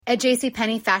At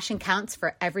JCPenney, fashion counts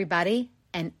for everybody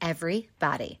and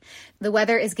everybody. The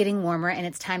weather is getting warmer and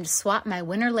it's time to swap my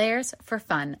winter layers for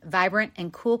fun, vibrant,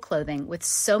 and cool clothing. With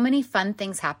so many fun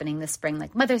things happening this spring,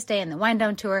 like Mother's Day and the Wind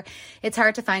Down Tour, it's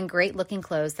hard to find great looking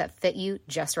clothes that fit you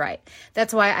just right.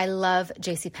 That's why I love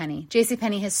JCPenney.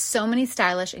 JCPenney has so many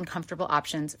stylish and comfortable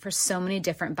options for so many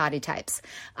different body types.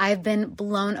 I've been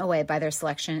blown away by their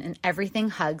selection, and everything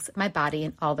hugs my body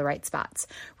in all the right spots.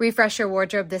 Refresh your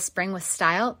wardrobe this spring with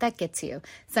style that gets you.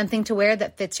 Something to wear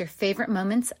that fits your favorite moments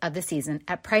of the season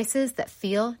at prices that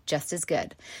feel just as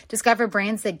good. Discover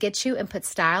brands that get you and put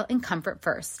style and comfort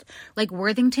first, like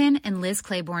Worthington and Liz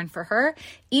Claiborne for her,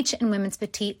 each in women's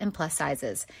petite and plus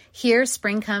sizes. Here,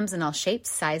 spring comes in all shapes,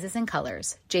 sizes, and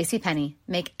colors. JCPenney,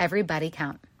 make everybody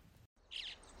count.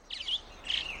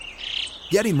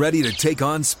 Getting ready to take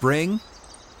on spring?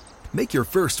 Make your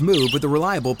first move with the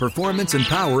reliable performance and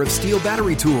power of Steel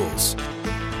battery tools.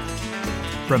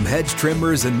 From hedge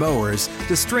trimmers and mowers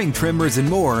to string trimmers and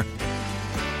more,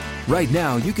 right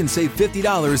now you can save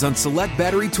 $50 on select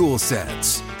battery tool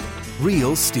sets.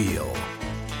 Real Steel.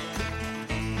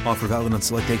 Offer valid on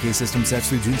select AK system sets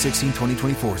through June 16,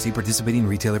 2024. See participating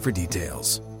retailer for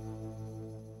details.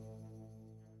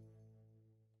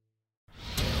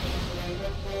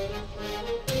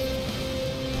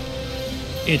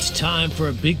 It's time for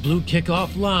a Big Blue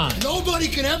Kickoff Live. Nobody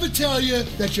can ever tell you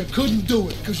that you couldn't do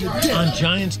it, because you did. On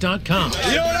Giants.com.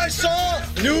 You know what I saw?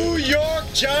 New York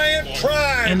Giant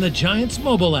pride. And the Giants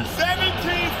mobile app.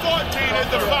 17-14 is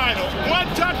the final. One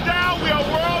touchdown, we are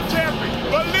world champions.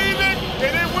 Believe it,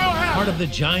 and it will happen. Part of the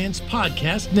Giants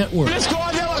Podcast Network. Let's go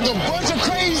out there like a bunch of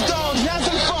crazy dogs. Have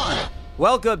some fun.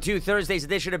 Welcome to Thursday's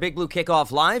edition of Big Blue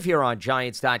Kickoff Live here on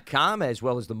Giants.com, as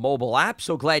well as the mobile app.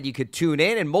 So glad you could tune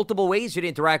in. And multiple ways you to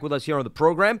interact with us here on the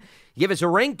program. Give us a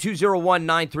ring,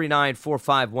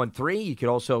 201-939-4513. You could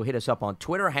also hit us up on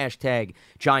Twitter, hashtag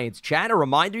GiantsChat. A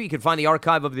reminder, you can find the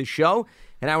archive of this show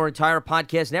and our entire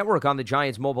podcast network on the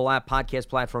Giants mobile app, podcast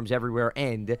platforms everywhere,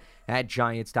 and at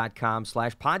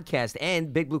Giants.com/podcast.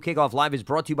 And Big Blue Kickoff Live is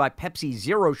brought to you by Pepsi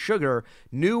Zero Sugar,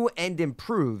 new and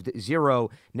improved.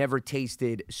 Zero, never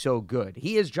tasted so good.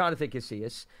 He is Jonathan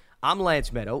Casillas. I'm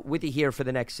Lance Meadow, with you here for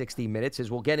the next 60 minutes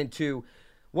as we'll get into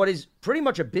what is pretty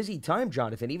much a busy time,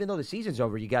 Jonathan. Even though the season's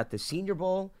over, you got the Senior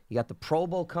Bowl, you got the Pro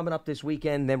Bowl coming up this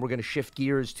weekend, then we're going to shift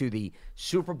gears to the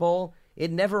Super Bowl. It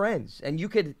never ends, and you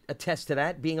could attest to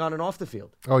that being on and off the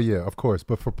field. Oh, yeah, of course.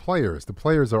 But for players, the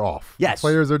players are off. Yes. The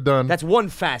players are done. That's one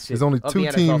facet. There's only two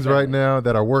teams right now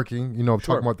that are working, Sure.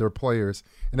 talking about their players.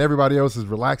 And everybody else is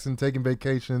relaxing, taking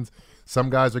vacations. Some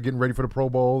guys are getting ready for the Pro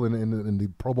Bowl and the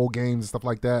Pro Bowl games and stuff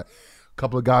like that. A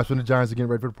couple of guys from the Giants are getting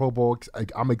ready for the Pro Bowl.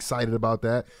 I'm excited about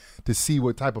that, to see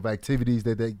what type of activities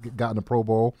that they got in the Pro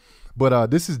Bowl.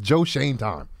 But this is Joe Schoen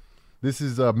time. This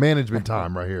is management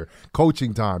time right here,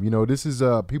 coaching time. This is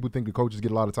people think the coaches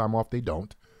get a lot of time off. They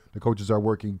don't. The coaches are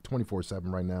working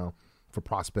 24/7 right now for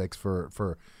prospects,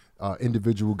 for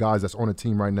individual guys that's on a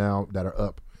team right now that are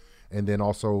up, and then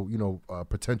also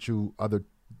potential other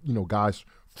guys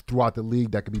throughout the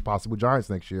league that could be possible Giants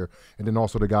next year, and then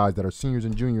also the guys that are seniors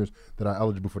and juniors that are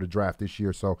eligible for the draft this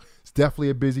year. So it's definitely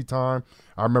a busy time.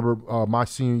 I remember my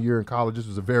senior year in college. This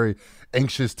was a very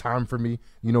anxious time for me,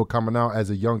 coming out as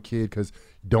a young kid, because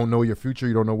you don't know your future.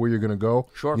 You don't know where you're going to go.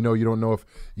 Sure. You don't know if,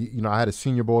 I had a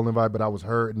Senior Bowl invite, but I was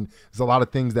hurt, and there's a lot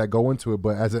of things that go into it.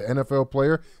 But as an NFL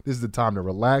player, this is the time to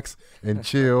relax and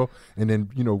chill, and then,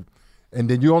 and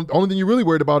then only thing you're really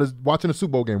worried about is watching a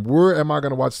Super Bowl game. Where am I going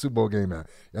to watch a Super Bowl game at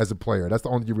as a player? That's the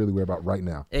only thing you're really worried about right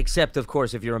now. Except, of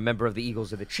course, if you're a member of the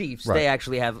Eagles or the Chiefs, Right. They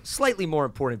actually have slightly more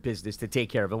important business to take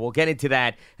care of. And we'll get into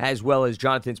that, as well as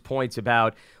Jonathan's points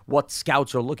about what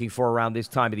scouts are looking for around this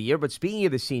time of the year. But speaking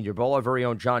of the Senior Bowl, our very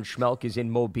own John Schmelk is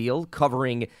in Mobile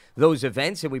covering those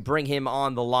events, and we bring him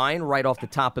on the line right off the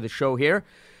top of the show here.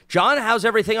 John, how's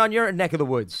everything on your neck of the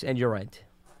woods and your end?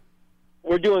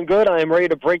 We're doing good. I am ready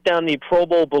to break down the Pro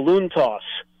Bowl balloon toss.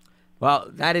 Well,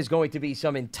 that is going to be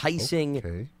some enticing.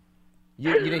 Okay.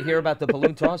 You didn't hear about the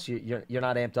balloon toss? You're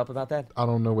not amped up about that? I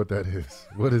don't know what that is.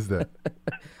 What is that?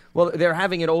 Well, they're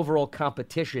having an overall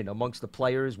competition amongst the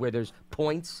players where there's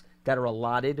points that are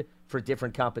allotted for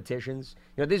different competitions.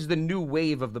 This is the new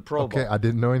wave of the Pro Bowl. Okay, I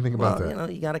didn't know anything about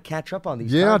that. You got to catch up on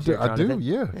these. Yeah, times I do. Jonathan.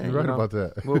 Yeah, you're right about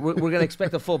that. We're going to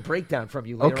expect a full breakdown from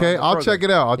you later Okay, on I'll check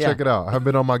it out. I'll check it out. I haven't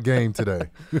been on my game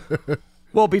today.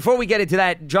 Well, before we get into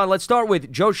that, John, let's start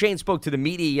with Joe Schoen spoke to the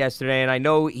media yesterday, and I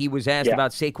know he was asked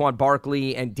about Saquon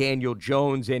Barkley and Daniel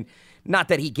Jones, and not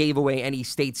that he gave away any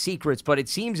state secrets, but it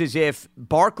seems as if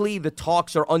Barkley, the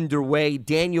talks are underway.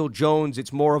 Daniel Jones,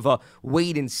 it's more of a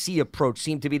wait-and-see approach,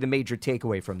 seemed to be the major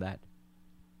takeaway from that.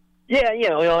 Yeah,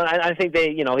 I think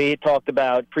they, he had talked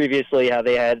about previously how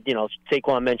they had,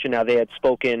 Saquon mentioned how they had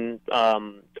spoken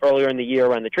earlier in the year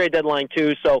around the trade deadline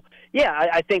too. So, yeah,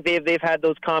 I think they've had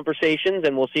those conversations,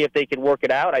 and we'll see if they can work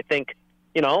it out. I think,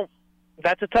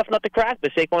 that's a tough nut to crack.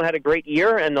 But Saquon had a great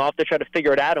year, and they'll have to try to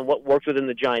figure it out and what works within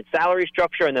the Giants' salary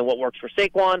structure and then what works for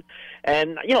Saquon.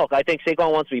 And, I think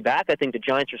Saquon wants to be back. I think the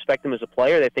Giants respect him as a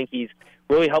player. They think he's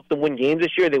really helped them win games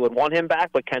this year. They would want him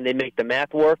back, but can they make the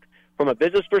math work from a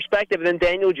business perspective? And then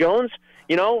Daniel Jones,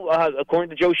 according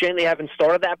to Joe Schoen, they haven't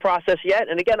started that process yet.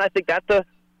 And, again, I think that's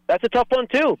a tough one,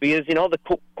 too, because, the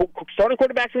starting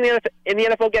quarterbacks in the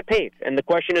NFL get paid. And the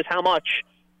question is how much.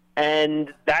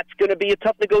 And that's going to be a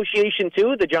tough negotiation,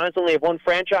 too. The Giants only have one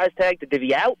franchise tag to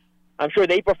divvy out. I'm sure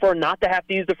they prefer not to have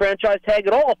to use the franchise tag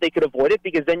at all if they could avoid it,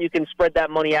 because then you can spread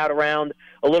that money out around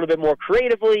a little bit more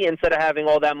creatively instead of having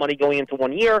all that money going into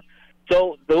 1 year.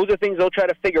 So those are things they'll try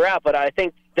to figure out. But I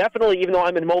think definitely, even though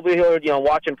I'm in Mobile Hill,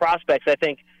 watching prospects, I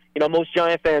think, most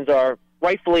Giant fans are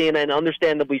rightfully and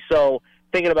understandably so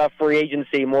thinking about free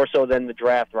agency more so than the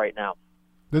draft right now.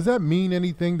 Does that mean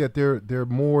anything that they're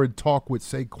more in talk with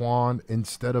Saquon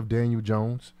instead of Daniel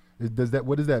Jones? What does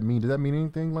that mean? Does that mean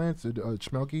anything, Lance?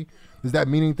 Schmelke? Does that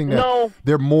mean anything that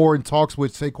they're more in talks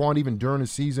with Saquon even during the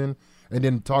season, and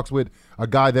then talks with a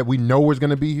guy that we know is going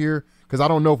to be here? Because I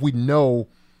don't know if we know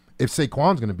if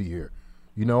Saquon's going to be here.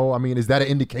 Is that an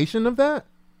indication of that?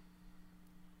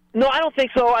 No, I don't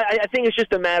think so. I think it's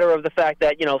just a matter of the fact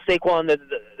that, Saquon,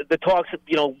 the talks,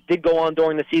 did go on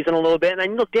during the season a little bit.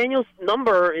 And look, Daniel's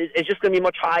number is just going to be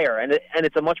much higher, and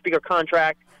it's a much bigger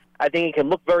contract. I think it can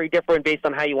look very different based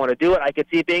on how you want to do it. I could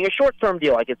see it being a short-term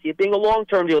deal. I could see it being a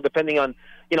long-term deal, depending on,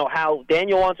 how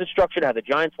Daniel wants it structured, how the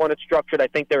Giants want it structured. I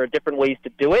think there are different ways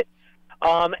to do it.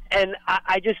 And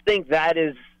I just think that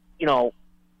is,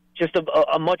 just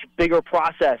a much bigger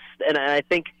process. And I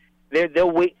think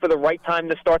they'll wait for the right time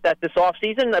to start that this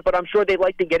offseason, but I'm sure they'd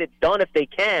like to get it done if they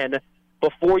can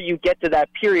before you get to that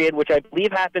period, which I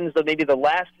believe happens maybe the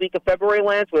last week of February,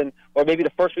 Lance, or maybe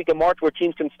the first week of March, where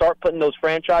teams can start putting those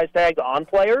franchise tags on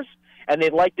players, and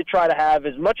they'd like to try to have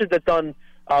as much as it's done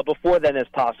before then as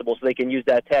possible so they can use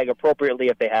that tag appropriately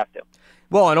if they have to.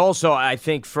 Well, and also I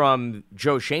think from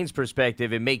Joe Schoen's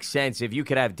perspective, it makes sense if you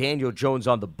could have Daniel Jones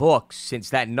on the books, since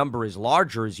that number is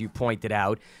larger, as you pointed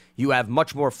out. You have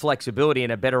much more flexibility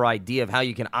and a better idea of how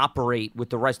you can operate with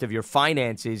the rest of your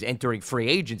finances entering free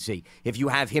agency. If you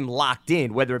have him locked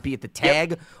in, whether it be at the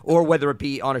tag or whether it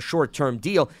be on a short-term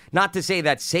deal. Not to say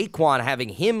that Saquon, having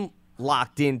him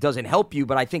locked in, doesn't help you,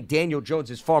 but I think Daniel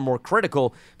Jones is far more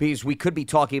critical because we could be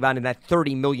talking about in that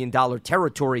 $30 million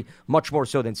territory, much more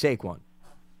so than Saquon.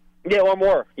 Yeah, or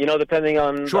more, depending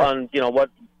on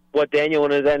what Daniel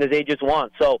and his agents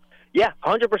want. So, yeah,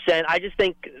 100%. I just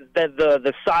think that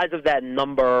the size of that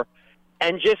number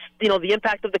and just, the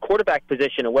impact of the quarterback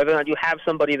position and whether or not you have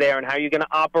somebody there and how you're going to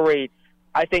operate,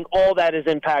 I think all that is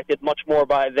impacted much more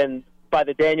by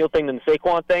the Daniel thing than the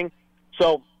Saquon thing.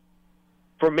 So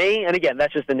for me, and again,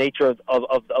 that's just the nature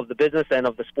of the business and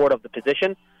of the sport of the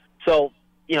position. So,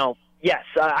 yes,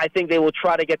 I think they will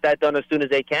try to get that done as soon as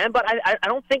they can, but I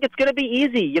don't think it's going to be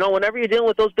easy. Whenever you're dealing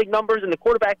with those big numbers in the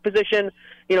quarterback position,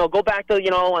 go back to,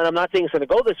 and I'm not saying it's going to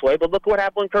go this way, but look what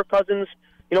happened when Kirk Cousins,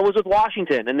 was with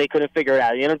Washington, and they couldn't figure it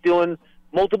out. You end up doing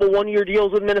multiple one-year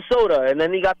deals with Minnesota, and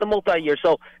then he got the multi-year.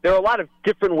 So there are a lot of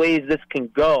different ways this can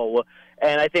go,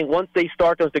 and I think once they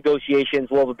start those negotiations,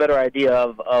 we'll have a better idea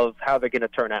of how they're going to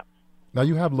turn out. Now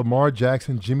you have Lamar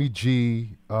Jackson, Jimmy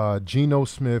G, Geno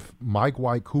Smith, Mike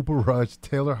White, Cooper Rush,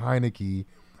 Taylor Heineke.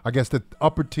 I guess the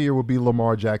upper tier would be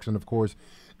Lamar Jackson, of course.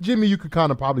 Jimmy, you could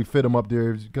kind of probably fit him up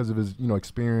there because of his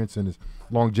experience and his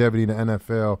longevity in the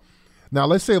NFL. Now,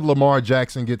 let's say if Lamar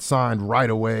Jackson gets signed right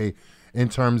away in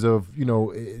terms of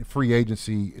free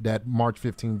agency, that March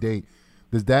 15 date.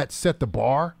 Does that set the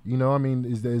bar?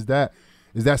 Is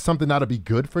that something that'll be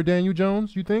good for Daniel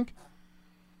Jones? You think?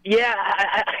 Yeah,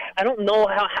 I don't know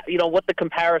how what the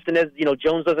comparison is.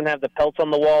 Jones doesn't have the pelts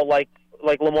on the wall like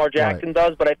Lamar Jackson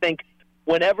does, but I think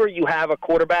whenever you have a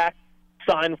quarterback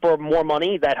sign for more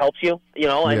money, that helps you.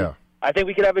 And I think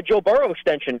we could have a Joe Burrow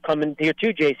extension coming here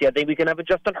too, JC. I think we can have a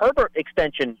Justin Herbert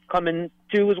extension coming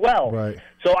too as well. Right.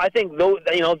 So I think those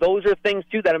are things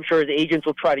too that I'm sure his agents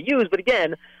will try to use. But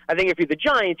again, I think if you're the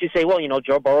Giants, you say, well,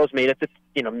 Joe Burrow's made it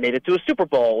to a Super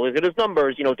Bowl. Look at his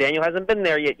numbers. Daniel hasn't been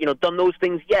there yet. Done those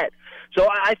things yet. So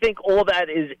I think all that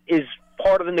is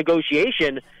part of the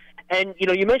negotiation. And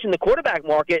you mentioned the quarterback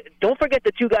market. Don't forget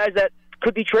the two guys that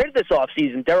could be traded this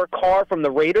offseason. Derek Carr from the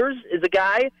Raiders is a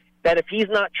guy that if he's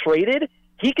not traded,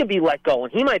 he could be let go,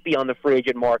 and he might be on the free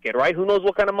agent market, right? Who knows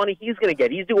what kind of money he's going to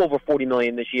get. He's due over $40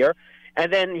 million this year.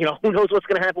 And then, who knows what's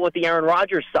going to happen with the Aaron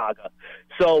Rodgers saga.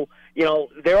 So,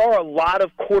 there are a lot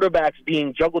of quarterbacks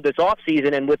being juggled this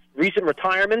offseason, and with recent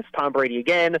retirements, Tom Brady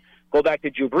again, go back to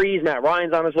Drew Brees, Matt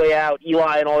Ryan's on his way out,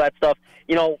 Eli and all that stuff,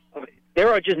 there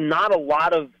are just not a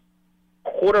lot of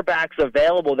quarterbacks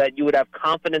available that you would have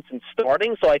confidence in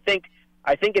starting. So I think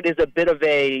it is a bit of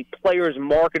a player's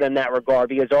market in that regard,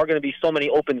 because there are going to be so many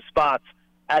open spots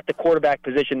at the quarterback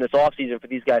position this offseason for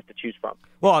these guys to choose from.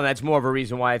 Well, and that's more of a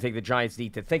reason why I think the Giants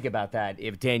need to think about that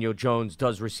if Daniel Jones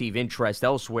does receive interest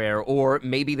elsewhere, or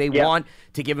maybe they want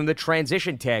to give him the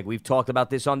transition tag. We've talked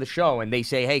about this on the show, and they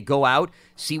say, hey, go out,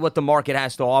 see what the market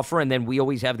has to offer, and then we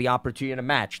always have the opportunity to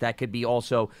match. That could be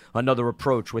also another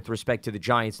approach with respect to the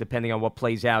Giants, depending on what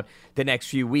plays out the next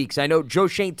few weeks. I know Joe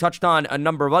Schoen touched on a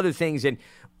number of other things, and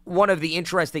one of the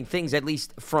interesting things, at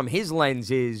least from his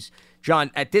lens, is,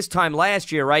 John, at this time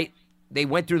last year, right, they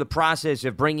went through the process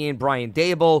of bringing in Brian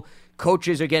Daboll.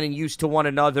 Coaches are getting used to one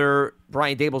another.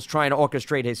 Brian Daboll's trying to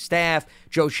orchestrate his staff.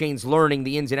 Joe Schoen's learning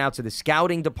the ins and outs of the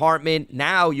scouting department.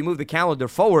 Now you move the calendar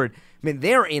forward. I mean,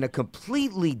 they're in a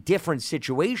completely different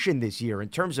situation this year in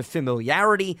terms of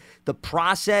familiarity, the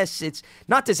process. It's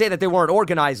not to say that they weren't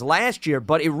organized last year,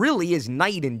 but it really is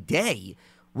night and day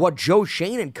what Joe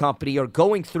Schoen and company are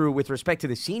going through with respect to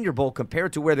the Senior Bowl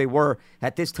compared to where they were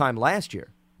at this time last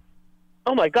year.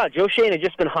 Oh, my God. Joe Schoen had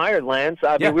just been hired, Lance.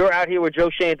 I mean, we were out here with Joe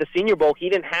Schoen at the Senior Bowl.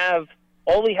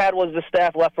 All he had was the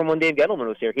staff left from when Dave Gettleman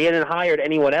was here. He hadn't hired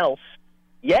anyone else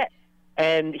yet,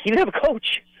 and he didn't have a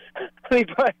coach. I mean,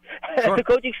 sure. The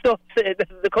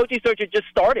coaching search had just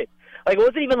started. Like, it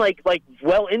wasn't even like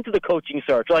well into the coaching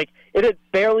search. Like, it had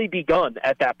barely begun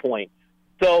at that point.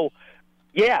 So,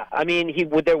 yeah, I mean,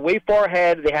 they're way far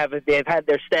ahead. They've had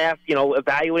their staff,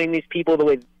 evaluating these people the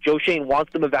way Joe Schoen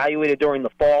wants them evaluated during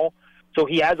the fall. So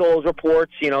he has all those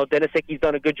reports. Dennis Hickey's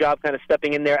done a good job kind of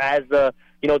stepping in there as the,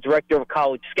 director of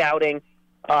college scouting.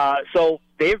 So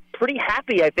they're pretty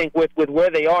happy, I think, with where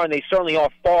they are, and they certainly are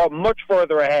much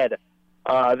further ahead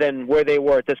than where they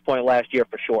were at this point last year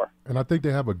for sure. And I think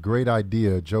they have a great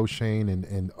idea, Joe Schoen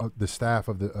and the staff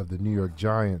of the New York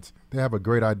Giants. They have a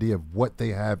great idea of what they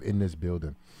have in this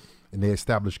building. And they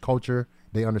establish culture.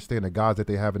 They understand the guys that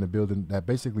they have in the building that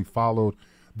basically followed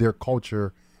their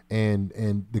culture and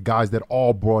the guys that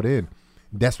all brought in.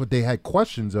 That's what they had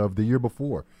questions of the year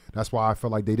before. That's why I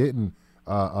felt like they didn't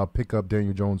pick up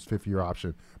Daniel Jones' fifth-year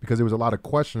option, because there was a lot of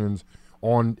questions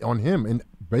on him and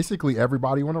basically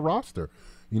everybody on the roster.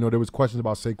 There was questions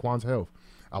about Saquon's health.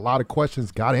 A lot of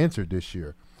questions got answered this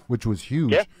year, which was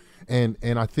huge. Yeah. And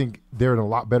I think they're in a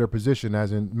lot better position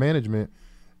as in management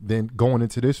than going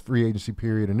into this free agency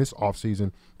period and this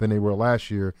offseason than they were last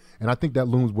year. And I think that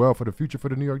looms well for the future for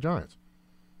the New York Giants.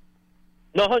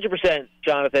 No, 100%,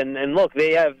 Jonathan. And look,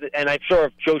 they have, and I'm sure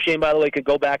if Joe Schoen, by the way, could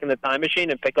go back in the time machine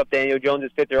and pick up Daniel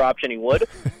Jones' fifth-year option, he would.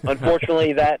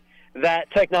 Unfortunately, that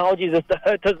technology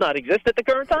does not exist at the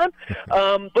current time.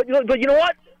 But you know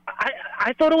what?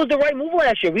 I thought it was the right move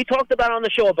last year. We talked about it on the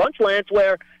show a bunch, Lance,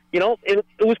 where it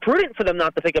was prudent for them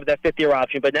not to pick up that fifth-year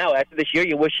option. But now, after this year,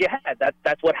 you wish you had.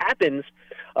 That's what happens.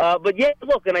 But yeah,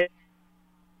 look, and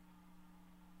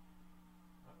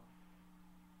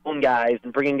guys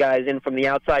and bringing guys in from the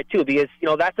outside too, because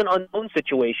that's an unknown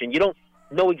situation. You don't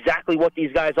know exactly what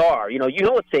these guys are. You know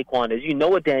what Saquon is. You know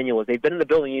what Daniel is. They've been in the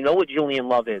building. You know what Julian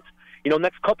Love is.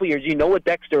 Next couple years, you know what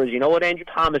Dexter is. You know what Andrew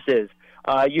Thomas is.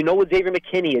 You know what Xavier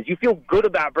McKinney is. You feel good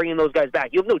about bringing those guys back.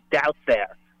 You have no doubts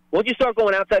there. Once you start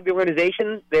going outside the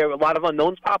organization, there are a lot of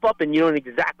unknowns pop up, and you don't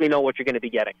exactly know what you're going to be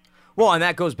getting. Well, and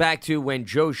that goes back to when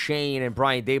Joe Schoen and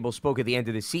Brian Daboll spoke at the end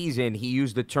of the season. He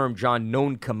used the term, John,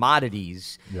 known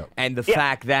commodities, and the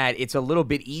fact that it's a little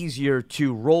bit easier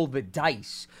to roll the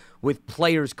dice with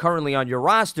players currently on your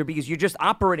roster because you're just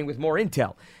operating with more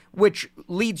intel, which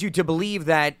leads you to believe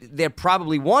that they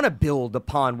probably want to build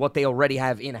upon what they already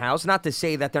have in-house. Not to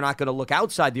say that they're not going to look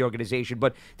outside the organization,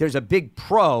 but there's a big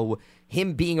pro,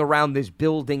 him being around this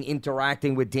building,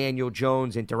 interacting with Daniel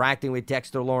Jones, interacting with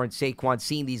Dexter Lawrence, Saquon,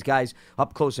 seeing these guys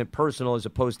up close and personal as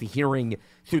opposed to hearing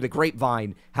through the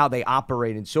grapevine how they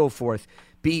operate and so forth.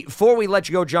 Before we let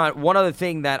you go, John, one other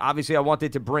thing that obviously I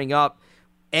wanted to bring up,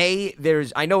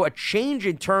 there's, I know, a change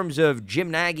in terms of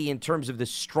Jim Nagy, in terms of the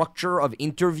structure of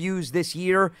interviews this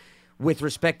year with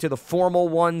respect to the formal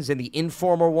ones and the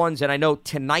informal ones. And I know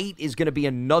tonight is going to be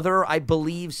another, I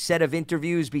believe, set of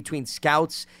interviews between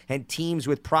scouts and teams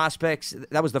with prospects.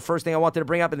 That was the first thing I wanted to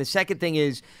bring up. And the second thing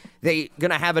is they're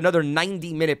going to have another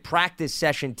 90-minute practice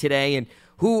session today. And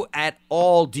who at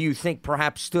all do you think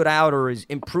perhaps stood out or is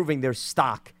improving their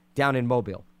stock down in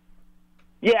Mobile?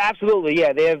 Yeah, absolutely.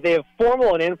 Yeah, they have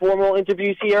formal and informal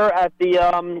interviews here at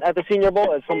the Senior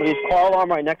Bowl. As somebody's car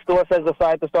alarm right next to us has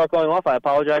decided to start going off, I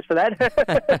apologize for that.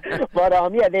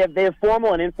 But yeah, they have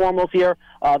formal and informals here.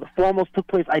 The formals took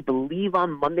place, I believe,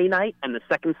 on Monday night, and the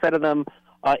second set of them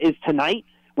is tonight,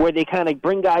 where they kind of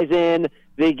bring guys in.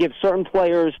 They give certain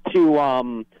players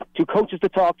to coaches to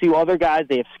talk to, other guys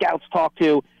they have scouts talk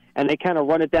to, and they kind of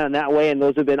run it down that way. And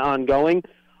those have been ongoing.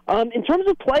 In terms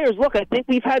of players, look, I think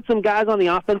we've had some guys on the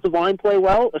offensive line play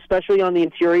well, especially on the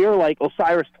interior, like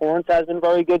Osiris Torrance has been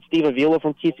very good. Steve Avila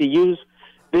from TCU's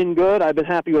been good. I've been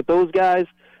happy with those guys.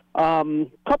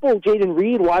 Couple, Jaden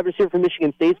Reed, wide receiver from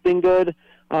Michigan State's been good.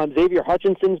 Xavier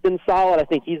Hutchinson's been solid. I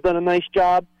think he's done a nice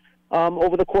job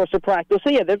over the course of practice. So,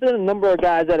 yeah, there's been a number of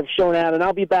guys that have shown out, and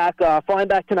I'll be back, flying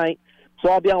back tonight. So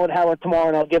I'll be on with Howard tomorrow,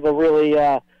 and I'll give a really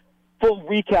full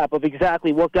recap of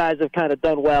exactly what guys have kind of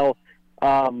done well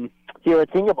here at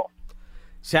Senior Bowl.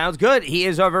 Sounds good. He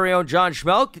is our very own John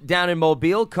Schmelk down in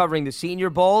Mobile covering the Senior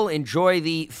Bowl. Enjoy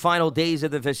the final days of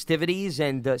the festivities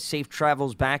and safe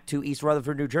travels back to East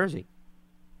Rutherford, New Jersey.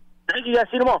 Thank you, guys.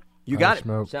 See you tomorrow. You got it.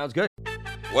 Schmelk. Sounds good.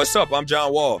 What's up? I'm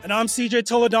John Wall. And I'm CJ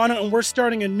Toledano, and we're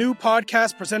starting a new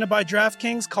podcast presented by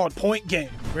DraftKings called Point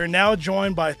Game. We're now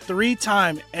joined by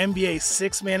 3-time NBA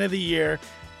Sixth Man of the Year,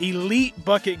 elite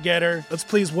bucket getter. Let's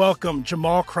please welcome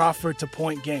Jamal Crawford to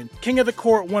Point Game. King of the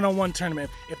Court one-on-one tournament.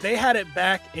 If they had it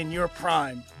back in your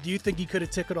prime, do you think you could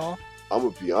have took it all? I'm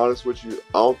going to be honest with you.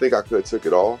 I don't think I could have took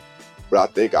it all, but I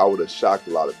think I would have shocked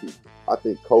a lot of people. I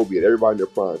think Kobe and everybody in their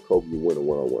prime, Kobe would win a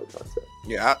one-on-one contest.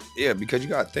 Yeah, because you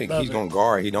got to think, he's going to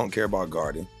guard. He don't care about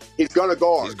guarding. He's going to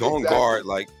guard. He's going to guard.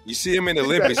 Like, you see him in the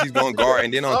Olympics, he's going to guard.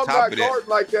 And then on top of that. I'm not guarding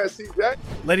like that, CJ.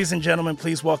 Ladies and gentlemen,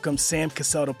 please welcome Sam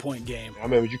Cassell to Point Game. I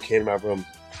remember you came to my room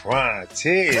crying,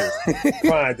 tears,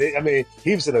 crying. I mean,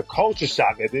 he was in a culture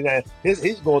shock. And then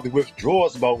he's going through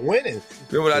withdrawals about winning.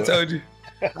 Remember what I told you?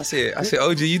 I said,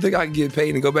 OG, you think I can get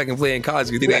paid and go back and play in college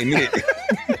because it ain't it?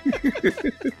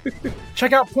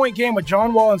 Check out Point Game with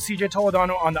John Wall and CJ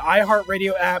Toledano on the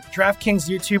iHeartRadio app, DraftKings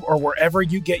YouTube, or wherever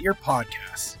you get your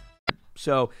podcasts.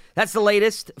 So that's the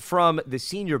latest from the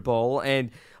Senior Bowl, and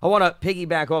I want to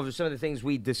piggyback off of some of the things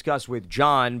we discussed with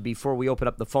John before we open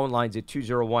up the phone lines at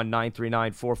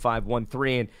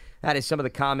 201-939-4513, and that is some of the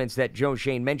comments that Joe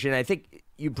Schoen mentioned. And I think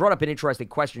you brought up an interesting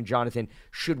question, Jonathan.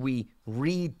 Should we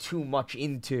read too much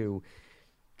into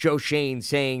Joe Schoen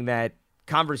saying that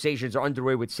conversations are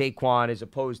underway with Saquon as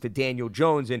opposed to Daniel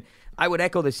Jones? And I would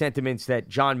echo the sentiments that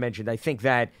John mentioned. I think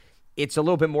that it's a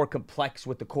little bit more complex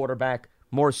with the quarterback,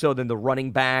 more so than the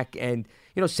running back. And,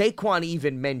 you know, Saquon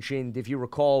even mentioned, if you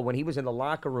recall, when he was in the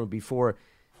locker room before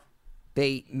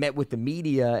they met with the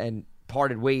media and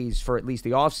parted ways for at least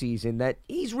the offseason, that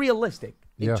he's realistic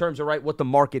in terms of what the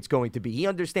market's going to be. He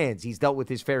understands he's dealt with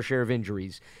his fair share of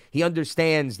injuries. He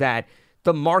understands that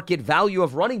the market value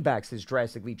of running backs has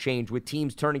drastically changed with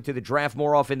teams turning to the draft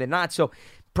more often than not. So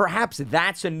perhaps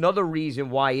that's another reason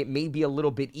why it may be a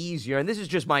little bit easier. And this is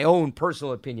just my own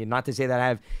personal opinion, not to say that I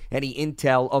have any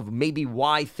intel of maybe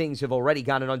why things have already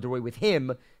gotten underway with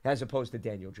him as opposed to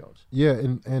Daniel Jones. Yeah,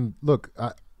 and look,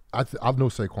 I know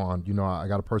Saquon. You know, I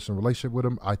got a personal relationship with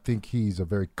him. I think he's a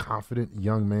very confident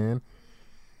young man.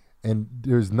 And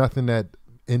there's nothing that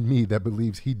in me that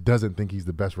believes he doesn't think he's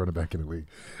the best running back in the league.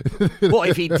 Well,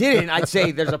 if he didn't, I'd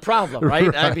say there's a problem,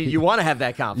 right? I mean, you want to have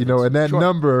that confidence. You know, and that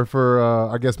number for,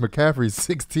 I guess, McCaffrey's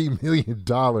 $16 million.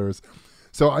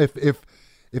 So if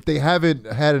they haven't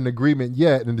had an agreement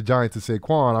yet in the Giants to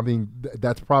Saquon, I mean,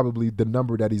 that's probably the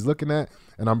number that he's looking at.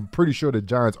 And I'm pretty sure the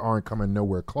Giants aren't coming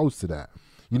nowhere close to that.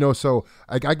 You know, so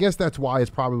I guess that's why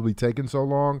it's probably taken so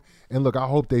long. And look, I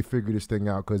hope they figure this thing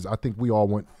out because I think we all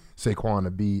want Saquon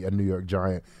to be a New York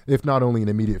Giant, if not only in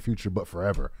the immediate future, but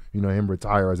forever. You know, him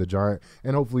retire as a Giant.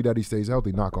 And hopefully that he stays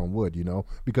healthy, knock on wood, you know,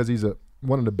 because he's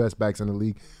one of the best backs in the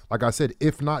league. Like I said,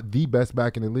 if not the best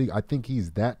back in the league, I think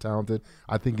he's that talented.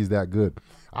 I think he's that good.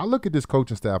 I look at this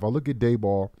coaching staff. I look at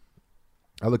Dayball.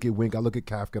 I look at Wink. I look at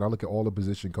Kafka. I look at all the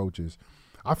position coaches.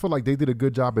 I feel like they did a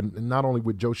good job, in not only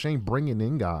with Joe Schoen bringing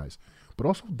in guys, but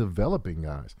also developing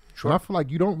guys. Sure. And I feel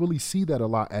like you don't really see that a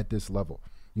lot at this level.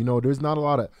 You know, there's not a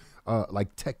lot of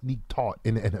technique taught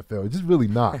in the NFL. It's just really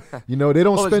not. You know, they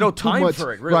don't spend no too time much.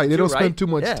 For it, really, right, they too, don't spend too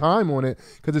much time on it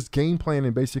because it's game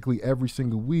planning basically every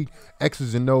single week.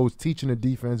 X's and O's, teaching the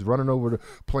defense, running over the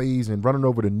plays and running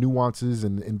over the nuances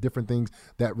and different things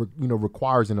that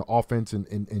requires in the offense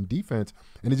and defense.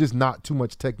 And it's just not too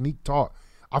much technique taught.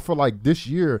 I feel like this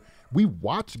year we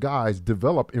watched guys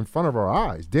develop in front of our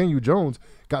eyes. Daniel Jones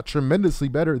got tremendously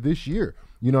better this year.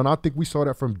 You know, and I think we saw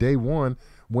that from day one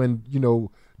when, you know,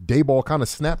 Dayball kind of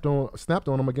snapped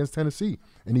on him against Tennessee.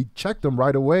 And he checked him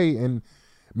right away. And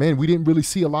man, we didn't really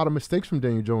see a lot of mistakes from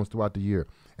Daniel Jones throughout the year.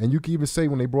 And you can even say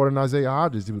when they brought in Isaiah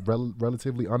Hodgins, he was a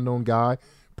relatively unknown guy,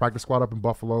 practice squad up in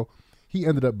Buffalo. He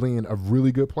ended up being a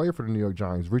really good player for the New York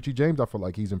Giants. Richie James, I feel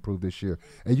like he's improved this year.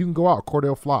 And you can go out,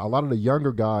 Cordell Flott, a lot of the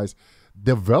younger guys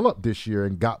developed this year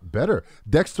and got better.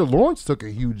 Dexter Lawrence took a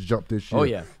huge jump this year. Oh,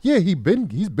 yeah. Yeah, he's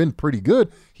been pretty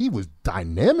good. He was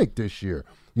dynamic this year.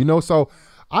 So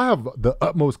I have the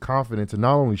utmost confidence in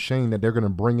not only Shane that they're going to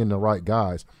bring in the right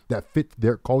guys that fit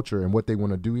their culture and what they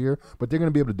want to do here, but they're going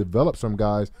to be able to develop some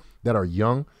guys that are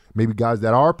young, maybe guys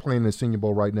that are playing in the Senior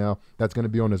Bowl right now that's going to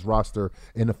be on this roster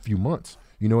in a few months,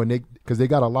 and because they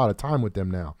got a lot of time with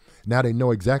them now. Now they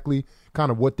know exactly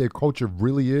kind of what their culture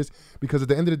really is, because at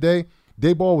the end of the day,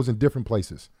 Daboll was in different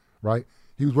places, right?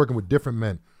 He was working with different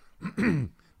men.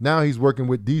 Now he's working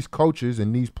with these coaches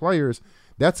and these players.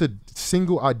 That's a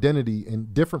single identity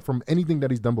and different from anything that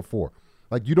he's done before.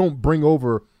 Like, you don't bring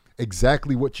over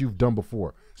exactly what you've done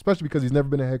before, especially because he's never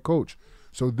been a head coach.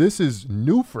 So this is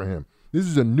new for him. This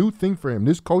is a new thing for him.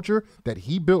 This culture that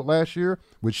he built last year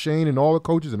with Shane and all the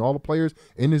coaches and all the players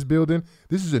in this building,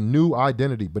 this is a new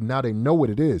identity, but now they know what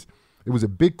it is. It was a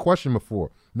big question before.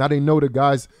 Now they know the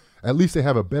guys, at least they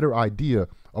have a better idea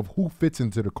of who fits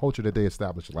into the culture that they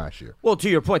established last year. Well, to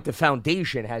your point, the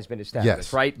foundation has been established,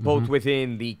 yes. right? Both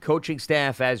within the coaching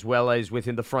staff as well as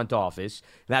within the front office.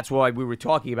 That's why we were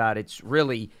talking about it's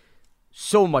really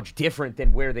so much different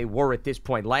than where they were at this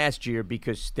point last year,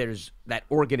 because there's that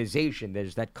organization,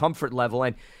 there's that comfort level.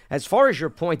 And as far as your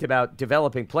point about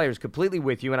developing players, completely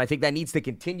with you, and I think that needs to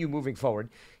continue moving forward.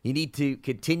 You need to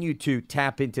continue to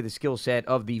tap into the skill set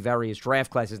of the various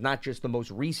draft classes, not just the most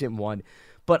recent one.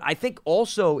 But I think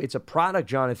also it's a product,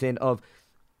 Jonathan, of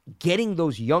getting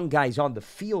those young guys on the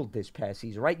field this past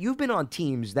season, right? You've been on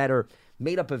teams that are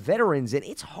made up of veterans, and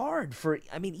it's hard for,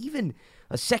 even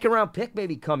a second-round pick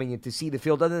maybe coming in to see the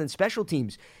field other than special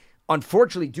teams.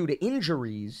 Unfortunately, due to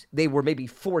injuries, they were maybe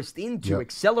forced into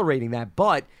accelerating that.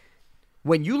 But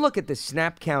when you look at the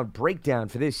snap count breakdown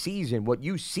for this season, what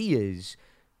you see is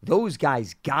those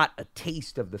guys got a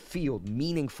taste of the field,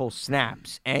 meaningful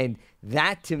snaps. And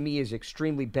that, to me, is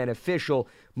extremely beneficial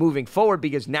moving forward,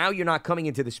 because now you're not coming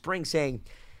into the spring saying,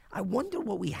 I wonder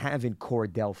what we have in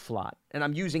Cordell Flott. And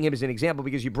I'm using him as an example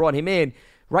because you brought him in,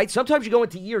 right? Sometimes you go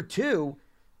into year two,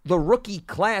 the rookie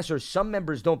class or some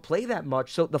members don't play that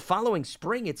much. So the following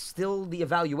spring, it's still the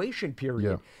evaluation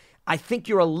period. Yeah. I think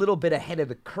you're a little bit ahead of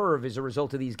the curve as a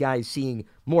result of these guys seeing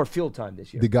more field time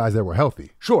this year. The guys that were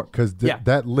healthy. Sure. Because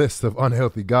that list of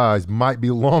unhealthy guys might be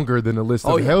longer than the list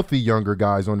of healthy younger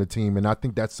guys on the team. And I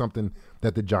think that's something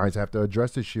that the Giants have to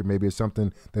address this year. Maybe it's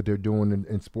something that they're doing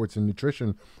in sports and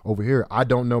nutrition over here. I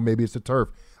don't know. Maybe it's the turf.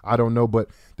 I don't know. But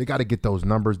they got to get those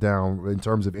numbers down in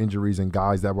terms of injuries and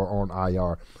guys that were on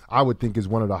IR. I would think is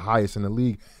one of the highest in the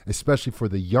league, especially for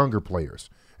the younger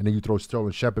players. And then you throw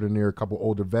Sterling Shepard in there, a couple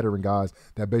older veteran guys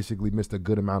that basically missed a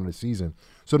good amount of the season.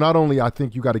 So not only I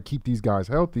think you got to keep these guys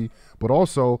healthy, but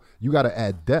also you got to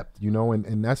add depth,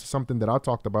 and that's something that I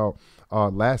talked about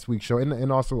last week's show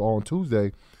and also on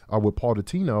Tuesday with Paul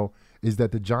Dottino, is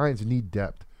that the Giants need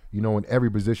depth, in every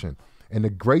position. And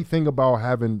the great thing about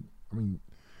having,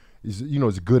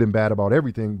 it's good and bad about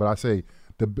everything, but I say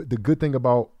the good thing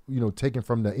about, taking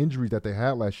from the injuries that they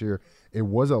had last year, it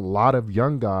was a lot of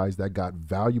young guys that got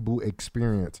valuable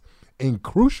experience in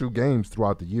crucial games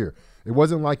throughout the year. It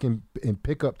wasn't like in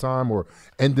pickup time or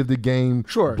end of the game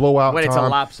blowout when time. It's a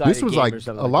lopsided this was game like or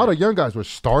something a lot of young guys were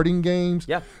starting games,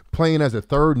 playing as a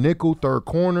third nickel, third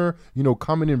corner,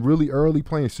 coming in really early,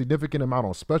 playing a significant amount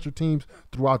on special teams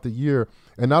throughout the year.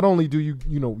 And not only do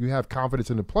you have confidence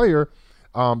in the player,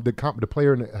 the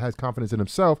player has confidence in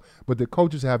himself, but the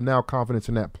coaches have now confidence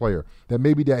in that player, that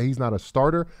maybe that he's not a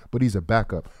starter, but he's a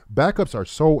backup. Backups are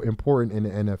so important in the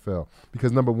NFL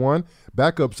because, number one,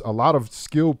 backups, a lot of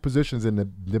skill positions in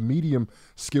the medium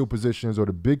skill positions or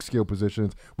the big skill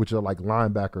positions, which are like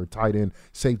linebacker, tight end,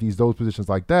 safeties, those positions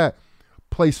like that,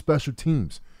 play special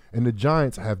teams. And the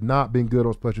Giants have not been good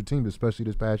on special teams, especially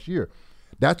this past year.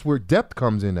 That's where depth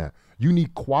comes in at. You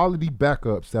need quality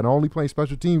backups that only play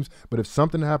special teams, but if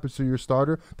something happens to your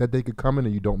starter, that they could come in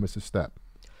and you don't miss a step.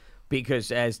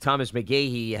 Because as Thomas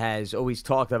McGahee has always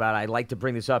talked about, I like to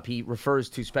bring this up, he refers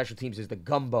to special teams as the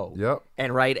gumbo. Yep.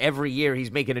 And every year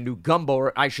he's making a new gumbo,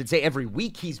 or I should say every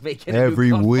week he's making a new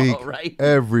gumbo, right?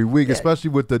 Every week, especially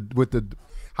with the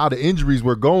how the injuries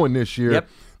were going this year. Yep.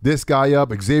 This guy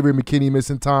up, Xavier McKinney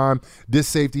missing time, this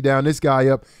safety down, this guy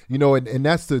up, and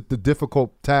that's the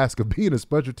difficult task of being a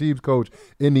special teams coach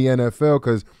in the NFL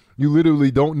because, You literally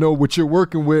don't know what you're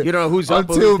working with. You don't know who's up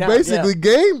or until who's down, basically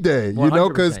game day. You know,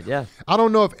 because 100%, yeah. I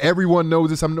don't know if everyone knows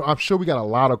this. I'm sure we got a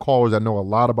lot of callers that know a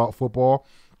lot about football,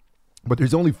 but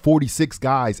there's only 46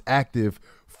 guys active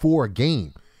for a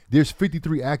game. There's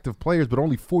 53 active players, but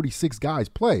only 46 guys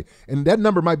play. And that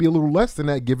number might be a little less than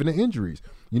that given the injuries.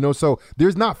 You know, so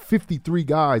there's not 53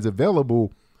 guys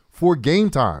available for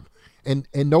game time. And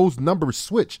those numbers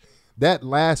switch. That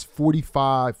last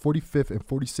 45th, and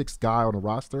 46th guy on the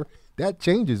roster, that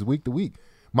changes week to week.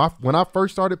 When I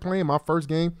first started playing my first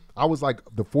game, I was like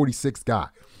the 46th guy.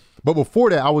 But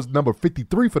before that, I was number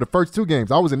 53 for the first 2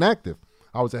 games. I was inactive.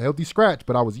 I was a healthy scratch,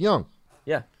 but I was young.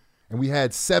 Yeah. And we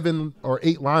had 7 or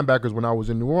 8 linebackers when I was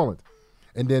in New Orleans.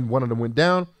 And then one of them went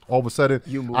down. All of a sudden,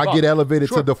 I get elevated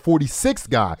to the 46th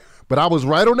guy. But I was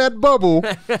right on that bubble,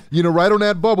 right on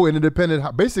that bubble. And it depended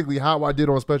basically how I did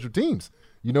on special teams,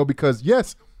 because,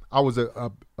 yes, I was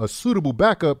a suitable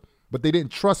backup, but they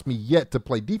didn't trust me yet to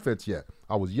play defense yet.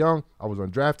 I was young. I was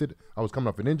undrafted. I was coming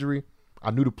off an injury.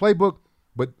 I knew the playbook,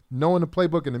 but knowing the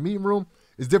playbook in the meeting room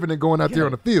is different than going out there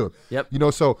on the field. Yep.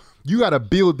 So you got to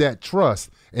build that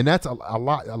trust, and that's a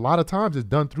lot of times it's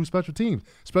done through special teams,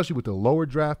 especially with the lower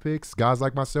draft picks, guys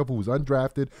like myself who was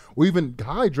undrafted, or even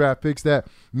high draft picks that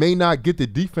may not get the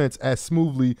defense as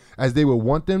smoothly as they would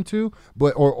want them to,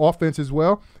 or offense as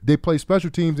well. They play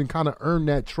special teams and kind of earn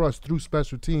that trust through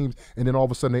special teams, and then all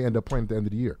of a sudden they end up playing at the end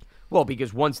of the year. Well,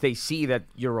 because once they see that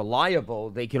you're reliable,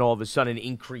 they can all of a sudden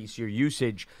increase your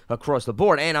usage across the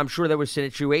board. And I'm sure there were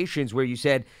situations where you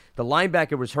said the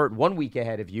linebacker was hurt 1 week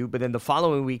ahead of you, but then the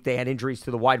following week they had injuries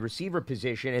to the wide receiver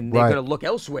position, and they're going to look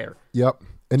elsewhere. Yep.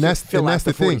 And that's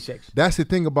the thing. 46. That's the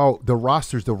thing about the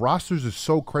rosters. The rosters are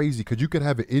so crazy because you could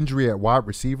have an injury at wide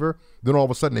receiver, then all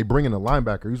of a sudden they bring in a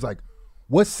linebacker. He's like,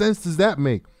 what sense does that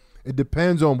make? It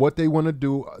depends on what they want to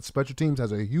do. Special teams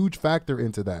has a huge factor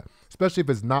into that, especially if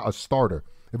it's not a starter.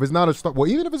 If it's not a starter, well,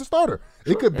 even if it's a starter,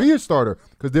 it could be a starter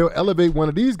because they'll elevate one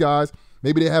of these guys.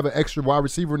 Maybe they have an extra wide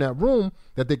receiver in that room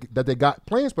that they got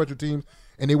playing special teams,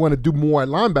 and they want to do more at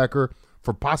linebacker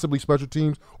for possibly special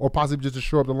teams or possibly just to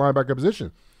shore up the linebacker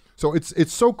position. So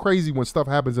it's so crazy when stuff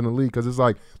happens in the league because it's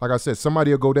like I said,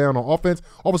 somebody will go down on offense.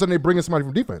 All of a sudden, they bring in somebody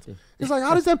from defense. It's like,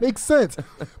 how does that make sense?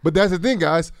 But that's the thing,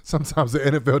 guys. Sometimes the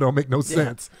NFL don't make no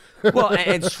sense. Well,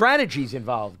 and strategy's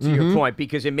involved, to your point,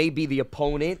 because it may be the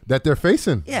opponent that they're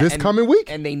facing coming week.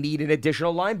 And they need an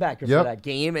additional linebacker for that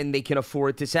game, and they can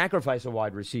afford to sacrifice a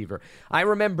wide receiver. I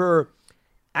remember,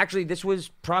 actually, this was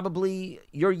probably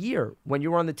your year when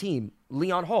you were on the team.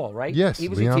 Leon Hall, right? Yes, he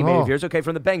was Leon a teammate Hall. of yours,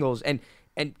 from the Bengals.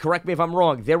 And correct me if I'm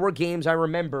wrong, there were games I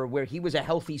remember where he was a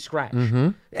healthy scratch. Mm-hmm.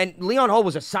 And Leon Hall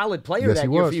was a solid player Yes, that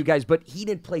he year was. for you guys, but he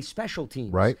didn't play special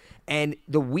teams. Right. And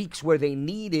the weeks where they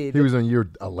needed... He was in year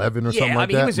 11 or something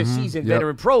like that. he was a seasoned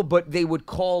veteran pro, but they would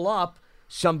call up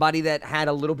somebody that had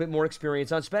a little bit more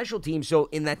experience on special teams. So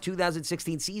in that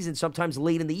 2016 season, sometimes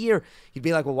late in the year, you'd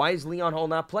be like, well, why is Leon Hall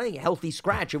not playing? A healthy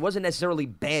scratch. It wasn't necessarily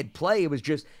bad play. It was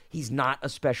just he's not a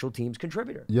special teams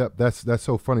contributor. Yep, that's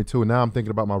so funny, too. And now I'm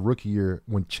thinking about my rookie year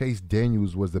when Chase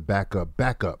Daniels was the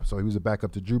backup. So he was a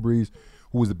backup to Drew Brees,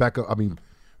 who was the backup, who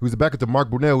was the backup to Mark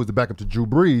Brunell, who was the backup to Drew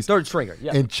Brees. Third stringer,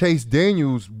 yeah. And Chase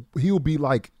Daniels, he'll be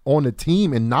like on the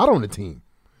team and not on the team,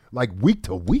 like week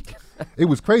to week. It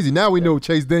was crazy. Now we know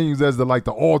Chase Daniels as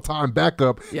the all-time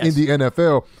backup in the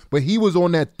NFL, but he was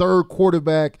on that third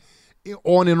quarterback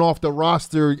on and off the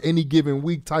roster any given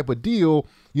week type of deal,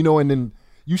 and then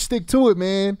you stick to it,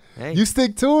 man. Hey. You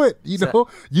stick to it,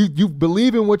 You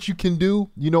believe in what you can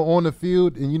do, on the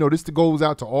field, and this goes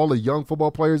out to all the young football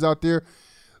players out there.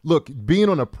 Look, being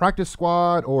on a practice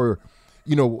squad or,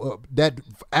 that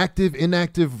active,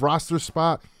 inactive roster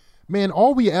spot, man,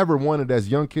 all we ever wanted as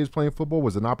young kids playing football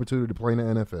was an opportunity to play in the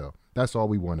NFL. That's all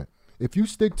we wanted. If you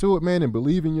stick to it, man, and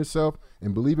believe in yourself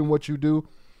and believe in what you do,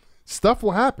 stuff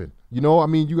will happen. You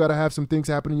got to have some things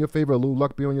happen in your favor, a little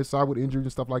luck be on your side with injuries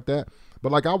and stuff like that.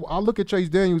 But, I look at Chase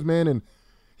Daniels, man, and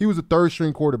he was a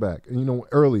third-string quarterback,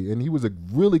 early, and he was a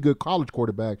really good college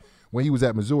quarterback when he was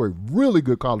at Missouri. Really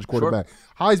good college quarterback. Sure.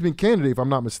 Heisman candidate, if I'm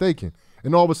not mistaken.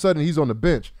 And all of a sudden, he's on the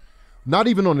bench. Not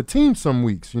even on the team some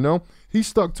weeks, He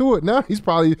stuck to it. Now he's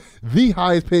probably the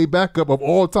highest paid backup of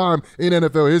all time in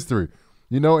NFL history.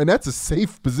 And that's a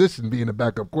safe position being a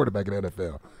backup quarterback in the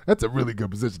NFL. That's a really good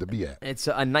position to be at. It's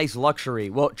a nice luxury.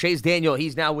 Well, Chase Daniel,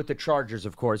 he's now with the Chargers,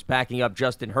 of course, backing up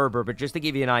Justin Herbert. But just to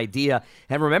give you an idea,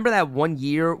 and remember that one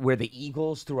year where the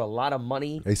Eagles threw a lot of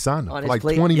money they signed him on for his like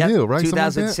plate? 20 mil, right?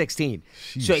 2016.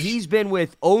 Like so he's been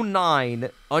with 09,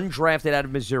 undrafted out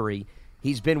of Missouri.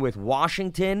 He's been with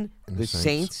Washington, the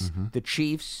Saints, the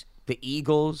Chiefs, the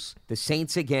Eagles, the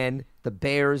Saints again, the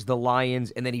Bears, the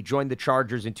Lions, and then he joined the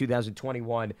Chargers in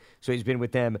 2021. So he's been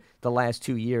with them the last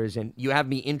 2 years. And you have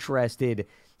me interested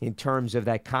in terms of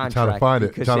that contract. Trying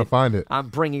to find it. I'm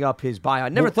bringing up his bio. I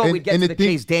never thought we'd get to the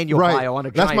Chase Daniel bio on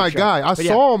a Giants That's my show. guy.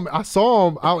 I saw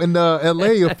him out in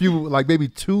L.A. a few, like maybe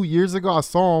 2 years ago. I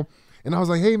saw him. And I was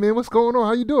like, hey, man, what's going on?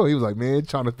 How you doing? He was like, man,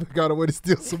 trying to figure out a way to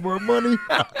steal some more money.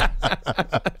 I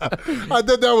thought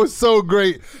that was so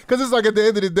great. Because it's like at the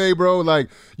end of the day, bro, like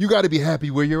you got to be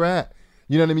happy where you're at.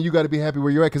 You know what I mean? You got to be happy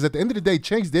where you're at. Because at the end of the day,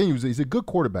 Chase Daniels is a good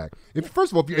quarterback.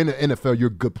 First of all, if you're in the NFL, you're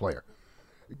a good player.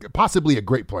 Possibly a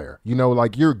great player. You know,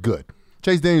 like you're good.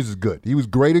 Chase Daniels is good. He was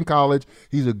great in college.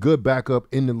 He's a good backup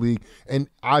in the league. And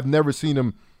I've never seen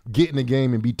him get in the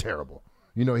game and be terrible.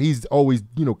 You know, he's always,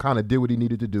 kind of did what he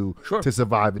needed to do to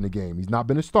survive in the game. He's not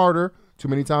been a starter too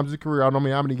many times in his career. I don't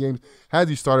know how many games has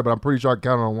he started, but I'm pretty sure I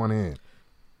count it on one hand.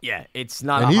 Yeah, it's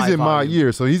not. And he's in volume. my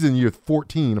year, so he's in year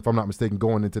 14, if I'm not mistaken,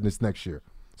 going into this next year.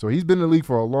 So he's been in the league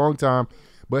for a long time.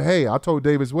 But hey, I told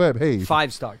Davis Webb, hey,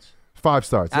 5 starts. 5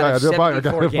 starts. Out of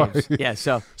 74 games. games. Yeah,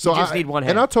 so you just need one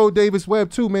hand. And I told Davis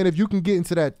Webb too, man, if you can get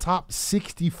into that top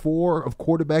 64 of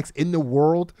quarterbacks in the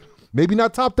world, maybe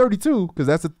not top 32 because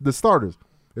that's the starters.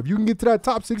 If you can get to that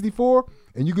top 64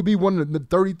 and you could be one of the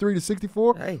 33 to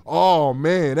 64, oh,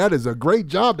 man, that is a great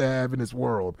job to have in this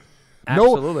world.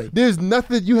 Absolutely. There's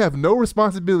nothing. You have no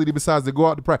responsibility besides to go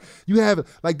out to practice. You have,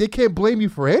 they can't blame you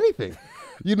for anything.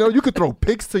 You could throw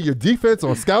picks to your defense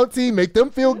on scout team, make them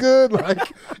feel good.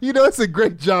 It's a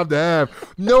great job to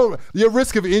have. No, your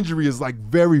risk of injury is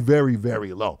very, very,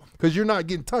 very low because you're not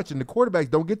getting touched, and the quarterbacks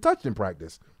don't get touched in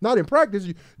practice. Not in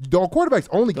practice. Quarterbacks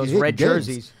only get hit red in games.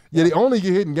 jerseys. Yeah, they only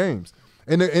get hit in games.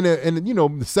 And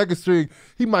the second string,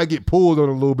 he might get pulled on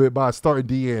a little bit by a starting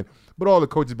DN, but all the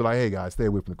coaches be like, hey, guys, stay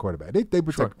away from the quarterback. They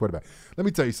protect the quarterback. Let me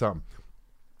tell you something.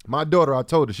 My daughter, I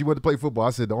told her, she wanted to play football.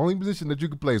 I said, the only position that you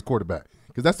can play is quarterback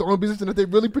because that's the only position that they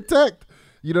really protect.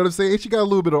 You know what I'm saying? And she got a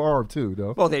little bit of arm, too,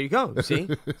 though. Well, there you go. See?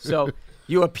 So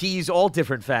you appease all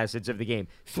different facets of the game.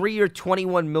 3-year,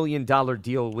 $21 million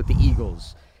deal with the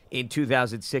Eagles in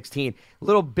 2016. A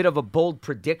little bit of a bold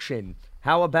prediction.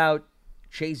 How about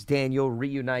Chase Daniel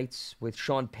reunites with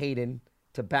Sean Payton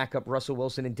to back up Russell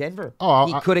Wilson in Denver?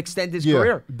 He could extend his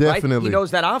career. Definitely. Right? He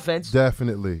knows that offense.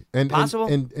 Definitely. Possible.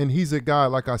 And he's a guy,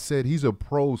 like I said, he's a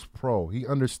pro's pro. He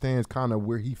understands kind of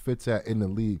where he fits at in the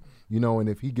league. And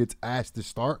if he gets asked to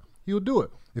start, he'll do it.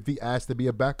 If he asked to be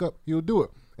a backup, he'll do it.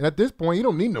 And at this point, he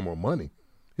don't need no more money.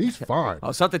 He's fine.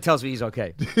 Oh, something tells me he's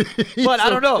okay. But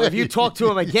I don't know. If you talk to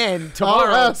him again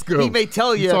tomorrow, I'll ask him. He may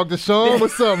tell you. Talk to Sean.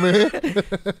 What's up, man?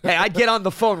 Hey, I'd get on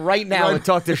the phone right now and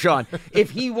talk to Sean.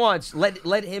 If he wants,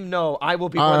 let him know. I will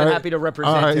be more than happy to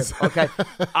represent him. Okay,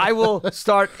 I will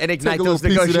start and ignite those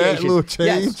negotiations. A little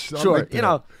change. Yes, sure.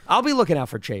 I'll be looking out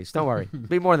for Chase. Don't worry.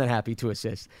 Be more than happy to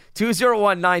assist.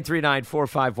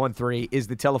 201-939-4513 is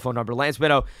the telephone number. Lance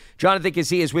Meadow, Jonathan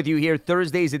Cassie is with you here.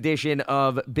 Thursday's edition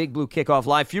of Big Blue Kickoff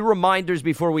Live. Few reminders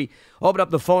before we open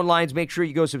up the phone lines. Make sure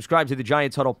you go subscribe to the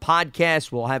Giants Huddle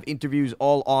podcast. We'll have interviews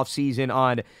all offseason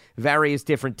on various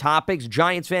different topics.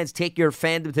 Giants fans, take your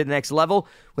fandom to the next level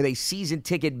with a season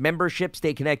ticket membership.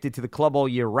 Stay connected to the club all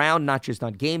year round, not just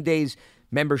on game days.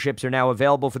 Memberships are now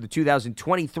available for the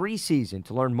 2023 season.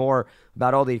 To learn more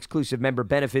about all the exclusive member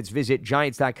benefits, visit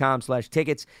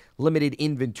Giants.com/tickets. Limited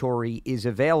inventory is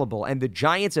available. And the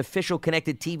Giants official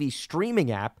connected TV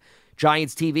streaming app,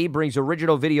 Giants TV, brings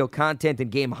original video content and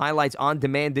game highlights on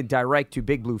demand and direct to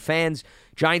Big Blue fans.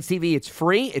 Giants TV, it's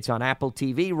free. It's on Apple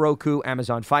TV, Roku,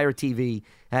 Amazon Fire TV,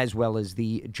 as well as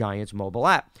the Giants mobile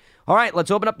app. All right, let's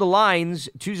open up the lines.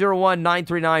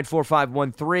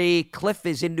 201-939-4513. Cliff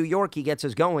is in New York. He gets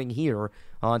us going here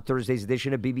on Thursday's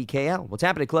edition of BBKL. What's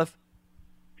happening, Cliff?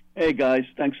 Hey, guys.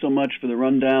 Thanks so much for the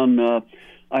rundown.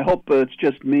 I hope it's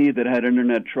just me that had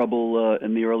internet trouble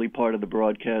in the early part of the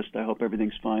broadcast. I hope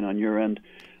everything's fine on your end.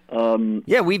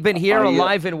 Yeah, we've been here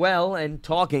alive and well and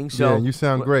talking. So yeah, you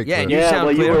sound great. Yeah, and you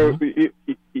sound clear.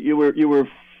 You were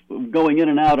going in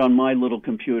and out on my little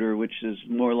computer, which is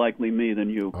more likely me than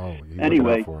you. Oh,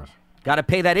 anyway, got to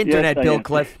pay that internet bill,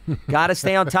 Cliff. Got to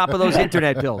stay on top of those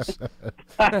internet bills.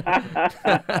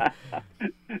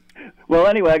 Well,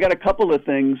 anyway, I got a couple of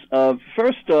things.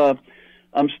 First,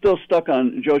 I'm still stuck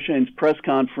on Joe Schoen's press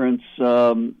conference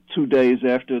 2 days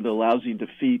after the lousy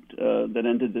defeat that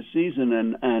ended the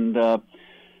season, and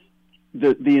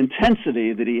the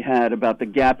intensity that he had about the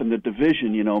gap in the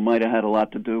division, might have had a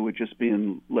lot to do with just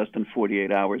being less than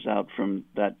 48 hours out from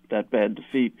that bad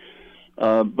defeat.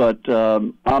 But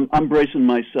I'm bracing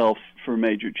myself for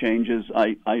major changes.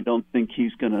 I don't think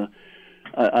he's going to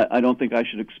I don't think I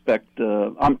should expect.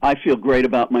 I feel great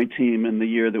about my team and the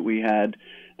year that we had,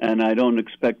 and I don't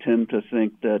expect him to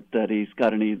think that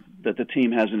the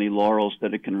team has any laurels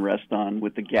that it can rest on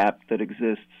with the gap that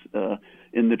exists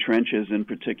in the trenches in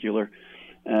particular,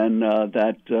 and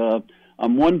that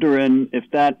I'm wondering if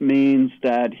that means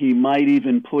that he might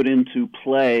even put into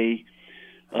play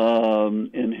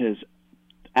in his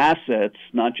assets,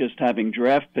 not just having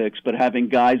draft picks, but having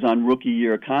guys on rookie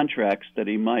year contracts that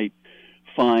he might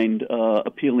find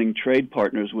appealing trade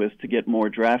partners with to get more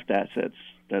draft assets.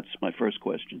 That's my first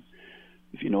question,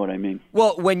 if you know what I mean.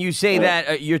 Well, when you say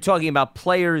that, you're talking about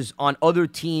players on other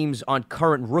teams on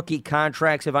current rookie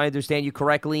contracts, if I understand you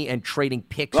correctly, and trading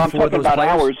picks for those players? I'm talking about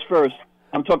ours first.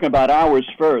 I'm talking about ours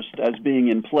first as being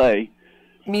in play.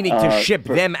 Meaning to ship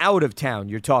them out of town,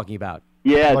 you're talking about.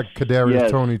 Yes. Like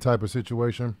Kadarius Toney type of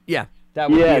situation. Yeah, that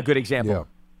would be a good example. Yeah.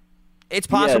 It's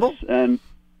possible. Yes, and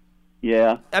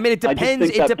yeah. I mean, it depends.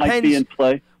 It depends. Might be in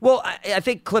play. Well, I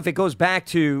think, Cliff, it goes back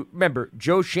to, remember,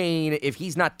 Joe Schoen, if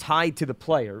he's not tied to the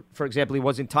player, for example, he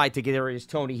wasn't tied to Kadarius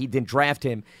Toney, he didn't draft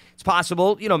him. It's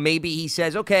possible, maybe he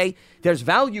says, okay, there's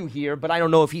value here, but I don't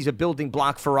know if he's a building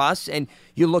block for us, and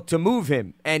you look to move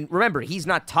him. And remember, he's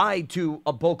not tied to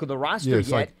a bulk of the roster it's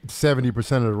yet. like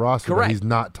 70% of the roster that he's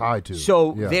not tied to.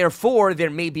 So, therefore, there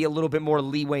may be a little bit more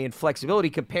leeway and flexibility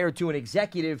compared to an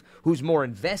executive who's more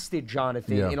invested,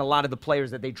 Jonathan, in a lot of the players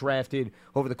that they drafted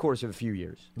over the course of a few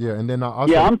years. Yeah, and then I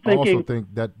also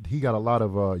think that he got a lot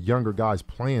of younger guys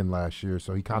playing last year,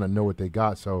 so he kind of know what they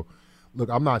got. So, look,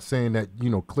 I'm not saying that,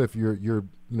 Cliff, you're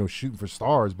shooting for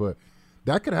stars, but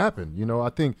that could happen. I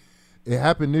think it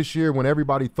happened this year when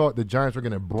everybody thought the Giants were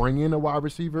going to bring in a wide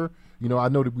receiver. I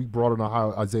know that we brought in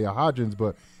Isaiah Hodgins,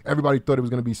 but everybody thought it was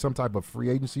going to be some type of free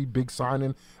agency, big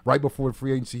signing right before the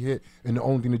free agency hit, and the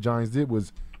only thing the Giants did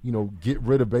was, get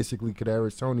rid of basically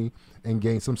Kadarius Toney and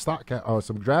gain some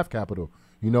some draft capital.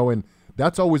 And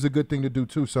that's always a good thing to do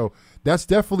too. So that's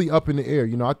definitely up in the air.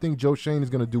 I think Joe Schoen is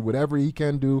going to do whatever he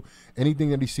can do, anything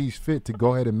that he sees fit to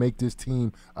go ahead and make this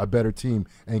team a better team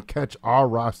and catch our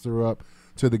roster up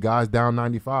to the guys down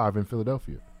 95 in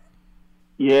Philadelphia.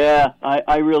 Yeah,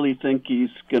 I really think he's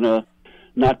going to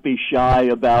not be shy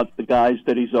about the guys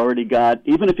that he's already got,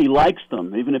 even if he likes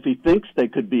them, even if he thinks they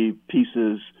could be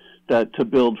pieces to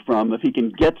build from, if he can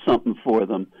get something for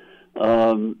them.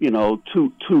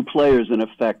 Two players in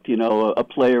effect, a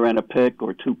player and a pick,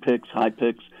 or two picks, high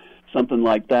picks, something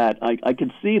like that. I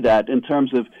could see that in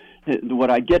terms of what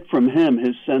I get from him,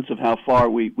 his sense of how far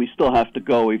we still have to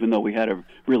go, even though we had a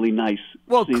really nice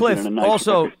season. Cliff, and a nice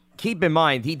also record. Keep in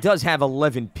mind, he does have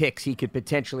 11 picks he could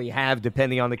potentially have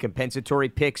depending on the compensatory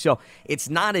pick. So it's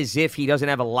not as if he doesn't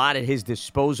have a lot at his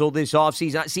disposal this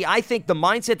offseason. See, I think the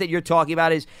mindset that you're talking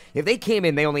about is if they came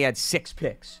in, they only had 6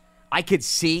 picks. I could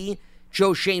see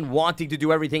Joe Schoen wanting to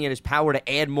do everything in his power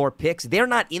to add more picks. They're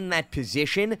not in that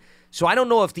position. So I don't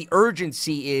know if the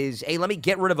urgency is, hey, let me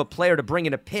get rid of a player to bring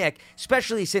in a pick,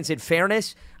 especially since, in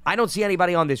fairness, I don't see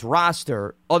anybody on this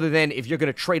roster other than if you're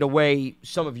going to trade away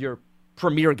some of your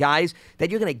premier guys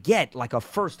that you're going to get like a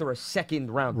first or a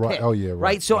second round pick. Oh, yeah,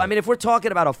 right. So, I mean, if we're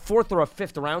talking about a 4th or a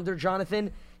 5th rounder,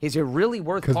 Jonathan, is it really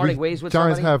worth parting ways with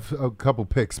Giants somebody? have a couple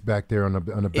picks back there on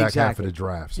the back half of the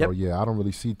draft. So, I don't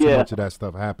really see too much of that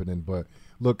stuff happening. But,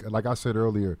 look, like I said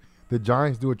earlier, the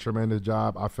Giants do a tremendous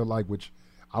job, I feel like, which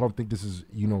I don't think this is,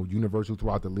 universal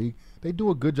throughout the league. They do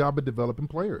a good job of developing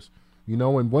players.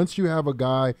 And once you have a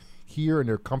guy here and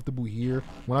they're comfortable here,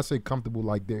 when I say comfortable,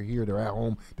 like they're here, they're at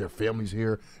home, their family's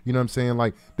here, you know what I'm saying?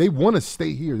 Like, they want to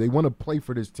stay here. They want to play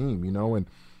for this team, and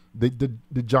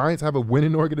the Giants have a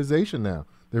winning organization now.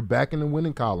 They're back in the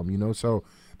winning column, so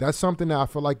that's something that I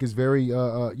feel like is very,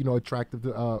 attractive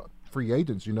to free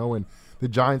agents, and the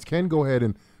Giants can go ahead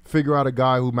and figure out a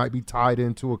guy who might be tied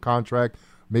into a contract,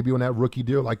 maybe on that rookie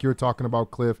deal like you're talking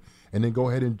about, Cliff, and then go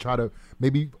ahead and try to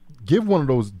maybe give one of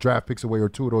those draft picks away or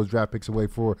 2 of those draft picks away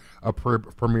for a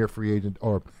premier free agent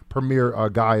or premier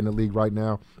guy in the league right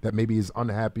now that maybe is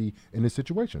unhappy in this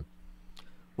situation.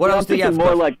 What else do you have?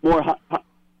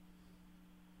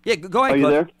 Yeah, go ahead. Are you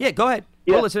there? Yeah, go ahead.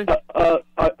 Yeah. We're listening.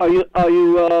 Are you?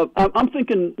 I'm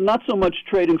thinking not so much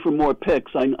trading for more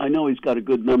picks. I know he's got a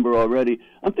good number already.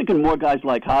 I'm thinking more guys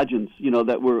like Hodgins.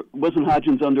 Wasn't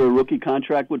Hodgins under a rookie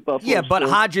contract with Buffalo? Yeah, but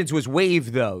Hodgins was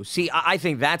waived though. See, I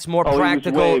think that's more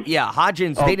practical. He was waived. Yeah,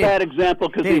 Hodgins. They didn't. Bad example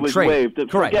because he was waived.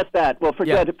 Correct. Forget that. Well,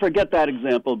 forget that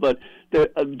example. But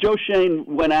Joe Schoen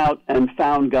went out and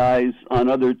found guys on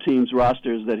other teams'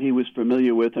 rosters that he was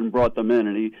familiar with and brought them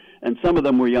in, and some of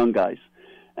them were young guys.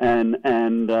 And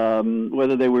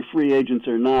whether they were free agents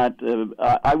or not,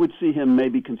 I would see him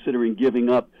maybe considering giving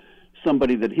up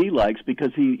somebody that he likes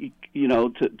because he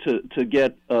to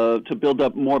get to build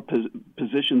up more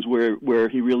positions where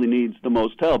he really needs the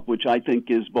most help, which I think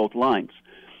is both lines,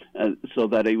 so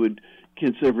that he would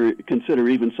consider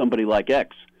even somebody like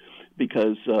X,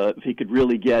 because if he could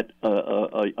really get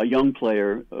a young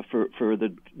player for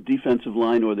the defensive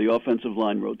line or the offensive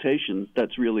line rotation,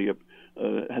 that's really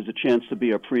has a chance to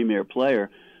be a premier player.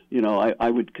 I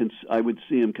would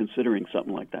see him considering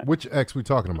something like that. Which X we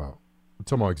talking about? We're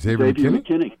talking about Xavier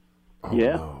McKinney. Oh,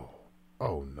 yeah. No.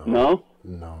 Oh no. No.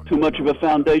 No. Too much of a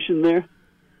foundation there.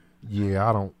 Yeah,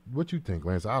 I don't. What you think,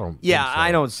 Lance? I don't. Yeah, think so.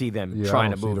 I don't see them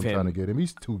trying to move him. Trying to get him.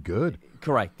 He's too good.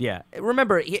 Correct. Yeah.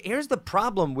 Remember, here's the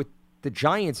problem with the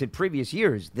Giants in previous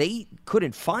years. They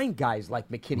couldn't find guys like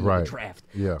McKinney in the draft.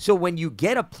 Yeah. So when you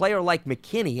get a player like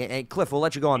McKinney, and Cliff, we'll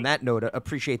let you go on that note.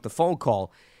 Appreciate the phone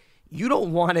call. You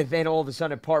don't want to then all of a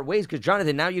sudden part ways because,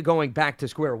 Jonathan, now you're going back to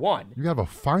square one. You got to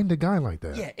find a guy like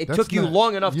that. Yeah, it took you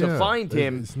long enough to find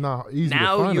him. It's not easy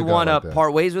now to find you a guy want like to that.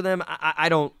 part ways with him? I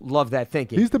don't love that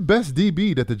thinking. He's the best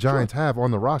DB that the Giants have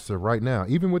on the roster right now,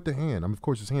 even with the hand. Of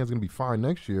course, his hand's going to be fine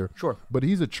next year. Sure. But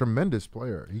he's a tremendous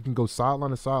player. He can go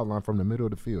sideline to sideline from the middle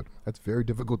of the field. That's very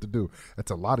difficult to do.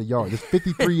 That's a lot of yards. It's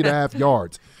 53 and a half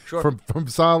yards from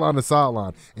sideline to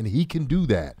sideline, and he can do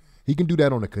that. He can do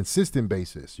that on a consistent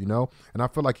basis, and I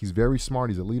feel like he's very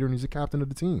smart. He's a leader, and he's a captain of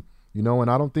the team, and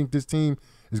I don't think this team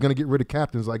is going to get rid of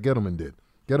captains like Gettleman did.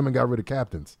 Gettleman got rid of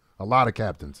captains, a lot of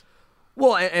captains.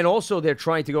 Well, and also they're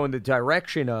trying to go in the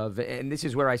direction of, and this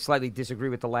is where I slightly disagree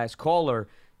with the last caller,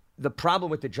 the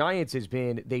problem with the Giants has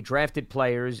been they drafted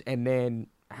players and then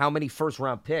how many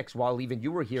first-round picks, while even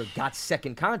you were here, got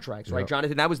second contracts, right,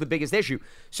 Jonathan? That was the biggest issue.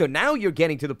 So now you're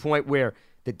getting to the point where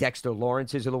the Dexter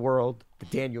Lawrences of the world, the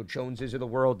Daniel Joneses of the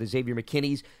world, the Xavier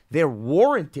McKinneys, they're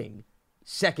warranting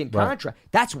second contract.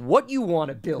 That's what you want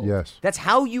to build. Yes. That's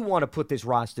how you want to put this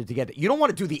roster together. You don't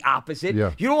want to do the opposite.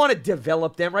 Yeah. You don't want to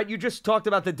develop them, right? You just talked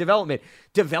about the development.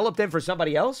 Develop them for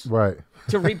somebody else? Right.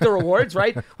 To reap the rewards,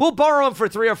 right? We'll borrow them for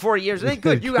 3 or 4 years. And then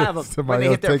good, you have them when they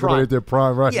hit their prime. Their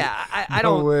prime, right? Yeah, I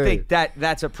don't think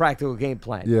that's a practical game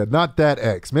plan. Yeah, not that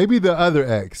X. Maybe the other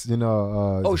X, Shane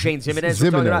Zimenez.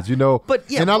 We're talking about. But,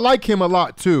 yeah. And I like him a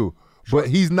lot, too. But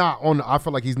he's not on. I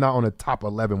feel like he's not on the top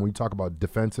 11 when you talk about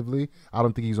defensively. I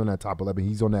don't think he's on that top 11.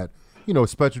 He's on that,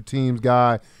 special teams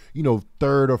guy.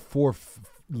 Third or fourth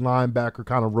linebacker,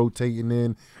 kind of rotating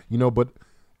in. But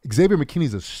Xavier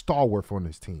McKinney's a stalwart on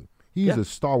this team. He's a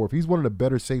stalwart. He's one of the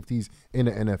better safeties in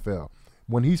the NFL.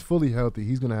 When he's fully healthy,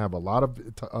 he's going to have a lot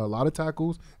of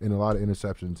tackles and a lot of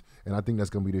interceptions. And I think that's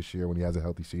going to be this year when he has a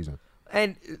healthy season.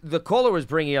 And the caller was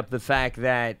bringing up the fact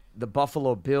that the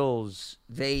Buffalo Bills,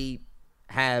 they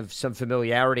have some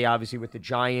familiarity, obviously, with the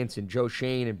Giants and Joe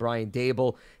Schoen and Brian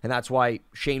Daboll, and that's why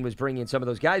Shane was bringing in some of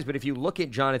those guys. But if you look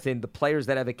at, Jonathan, the players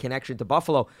that have a connection to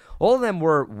Buffalo, all of them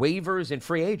were waivers and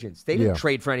free agents. They didn't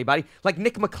trade for anybody. Like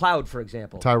Nick McLeod, for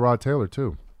example. Tyrod Taylor,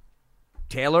 too.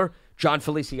 John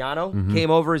Feliciano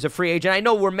came over as a free agent. I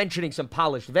know we're mentioning some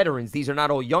polished veterans. These are not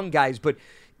all young guys, but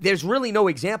there's really no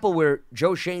example where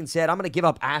Joe Schoen said, I'm going to give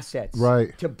up assets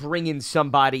to bring in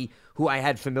somebody who I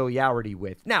had familiarity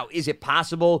with. Now, is it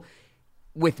possible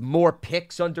with more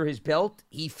picks under his belt,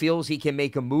 he feels he can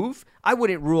make a move? I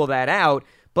wouldn't rule that out,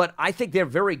 but I think they're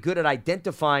very good at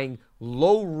identifying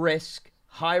low-risk,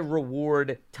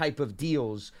 high-reward type of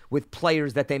deals with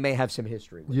players that they may have some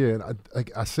history with. Yeah, and like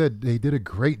I said, they did a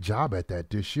great job at that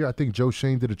this year. I think Joe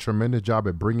Schoen did a tremendous job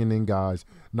at bringing in guys,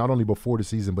 not only before the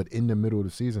season, but in the middle of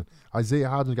the season. Isaiah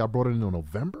Hodgins got brought in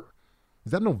November?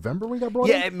 Is that November when he got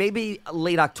brought in? Yeah, maybe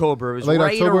late October. It was late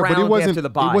right October, around but it wasn't, after the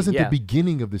bye. It wasn't the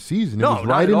beginning of the season. No, it was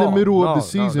not right at in the all. middle of No, the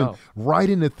season, no. right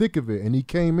in the thick of it. And he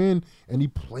came in and he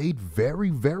played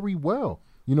very, very well,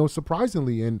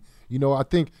 surprisingly. And, I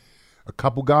think a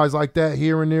couple guys like that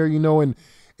here and there, and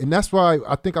that's why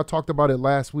I think I talked about it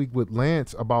last week with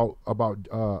Lance about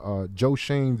Joe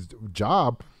Schoen's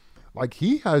job. Like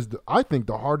he has, I think,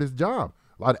 the hardest job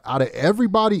out of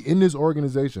everybody in this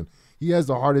organization. He has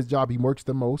the hardest job. He works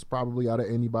the most probably out of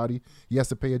anybody. He has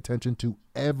to pay attention to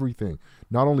everything,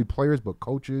 not only players but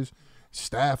coaches,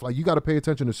 staff. Like you got to pay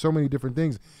attention to so many different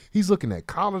things. He's looking at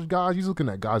college guys. He's looking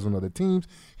at guys on other teams.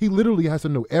 He literally has to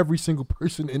know every single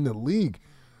person in the league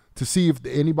to see if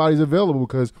anybody's available,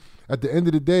 because at the end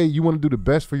of the day, you want to do the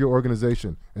best for your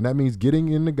organization, and that means getting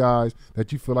in the guys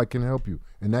that you feel like can help you,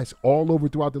 and that's all over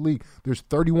throughout the league. There's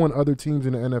 31 other teams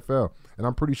in the NFL, and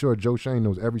I'm pretty sure Joe Schoen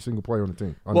knows every single player on the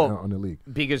team, on the league.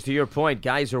 Because to your point,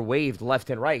 guys are waived left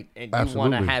and right, and Absolutely.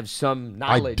 you want to have some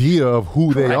knowledge. Idea of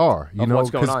who they are,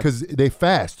 what's going on. Because they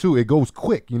fast, too. It goes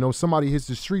quick. Somebody hits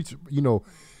the streets,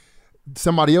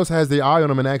 somebody else has their eye on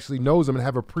them and actually knows them and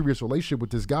have a previous relationship with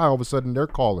this guy. All of a sudden, they're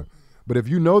calling. But if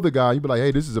you know the guy, you'd be like,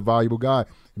 hey, this is a valuable guy.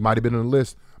 He might have been on the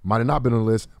list, might have not been on the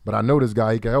list, but I know this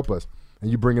guy. He can help us. And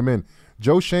you bring him in.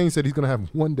 Joe Schoen said he's going to have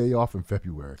 1 day off in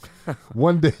February.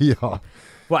 1 day off.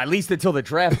 Well, at least until the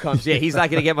draft comes. Yeah, he's not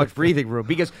going to get much breathing room.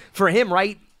 Because for him,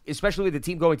 right, especially with the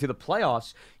team going to the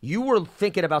playoffs, you were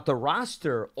thinking about the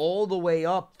roster all the way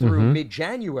up through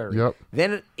mid-January. Yep.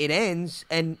 Then it ends,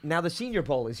 and now the Senior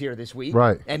Bowl is here this week.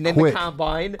 Right. And then Quick. the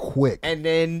Combine. Quick. And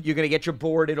then you're going to get your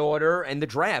board in order and the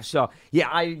draft. So, yeah,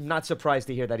 I'm not surprised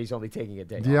to hear that he's only taking a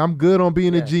day off. Yeah, I'm good on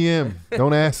being a GM.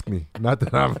 Don't ask me. Not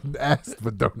that I've asked,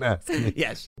 but don't ask me.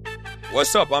 Yes.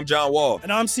 What's up? I'm John Wall.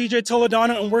 And I'm CJ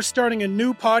Toledano, and we're starting a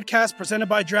new podcast presented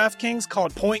by DraftKings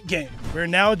called Point Game. We're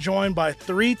now joined by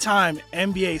 3-time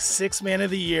NBA Sixth Man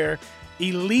of the Year,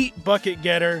 elite bucket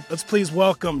getter. Let's please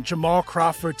welcome Jamal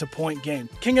Crawford to Point Game.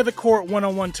 King of the Court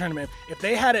one-on-one tournament. If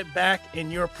they had it back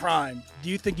in your prime, do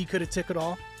you think you could have took it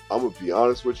all? I'm going to be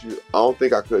honest with you. I don't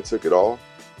think I could have took it all,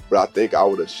 but I think I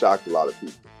would have shocked a lot of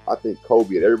people. I think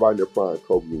Kobe and everybody in their prime,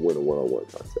 Kobe would win a one-on-one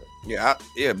contest.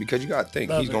 Yeah, because you got to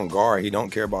think, he's going to guard. He don't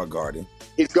care about guarding.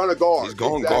 He's going to guard. He's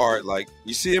going to guard. Like,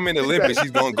 you see him in the Olympics, he's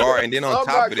going to guard. And then on top of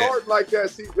that. I'm not guarding like that,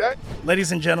 CJ.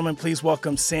 Ladies and gentlemen, please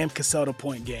welcome Sam Cassell to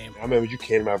Point Game. I remember you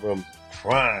came to my room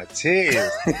crying,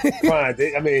 tears,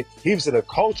 crying. I mean, he was in a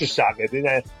culture shock. And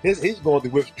then he's going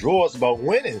through withdrawals about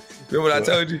winning. Remember what I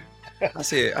told you? I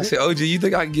said, OG, you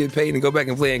think I can get paid and go back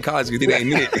and play in college because it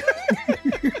ain't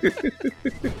it?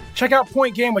 Check out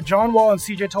Point Game with John Wall and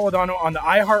CJ Toledano on the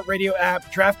iHeartRadio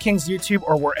app, DraftKings YouTube,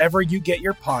 or wherever you get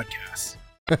your podcasts.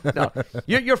 No,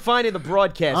 you're fine in the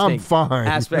broadcasting I'm fine.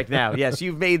 aspect now. Yes,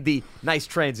 you've made the nice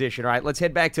transition. All right, let's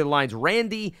head back to the lines.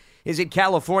 Randy is in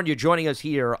California joining us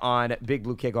here on Big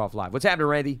Blue Kickoff Live. What's happening,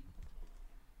 Randy?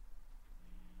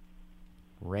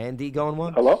 Randy going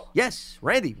once? Hello? Yes,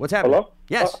 Randy, what's happening? Hello?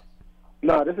 Yes.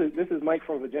 No, this is Mike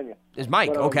from Virginia. It's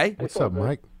Mike, But, okay. What's up,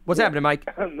 Mike? What's happening, Mike?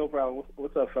 No problem.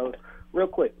 What's up, fellas? Real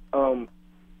quick,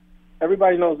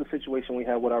 everybody knows the situation we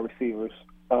have with our receivers,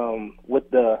 with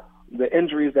the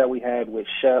injuries that we had with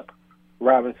Shep,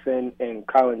 Robinson, and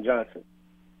Colin Johnson.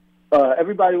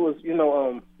 Everybody was,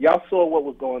 y'all saw what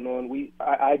was going on.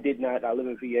 I did not. I live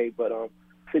in VA, but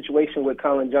situation with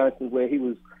Colin Johnson where he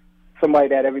was somebody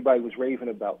that everybody was raving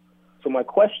about. So my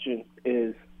question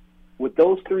is, with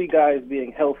those three guys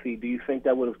being healthy, do you think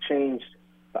that would have changed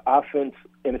the offense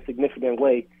in a significant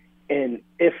way? And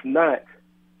if not,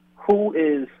 who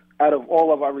is, out of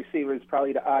all of our receivers,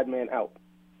 probably the odd man out?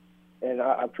 And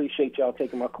I appreciate y'all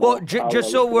taking my call. Well,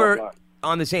 just so we're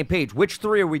on the same page, which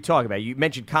three are we talking about? You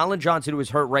mentioned Colin Johnson, who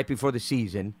was hurt right before the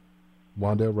season.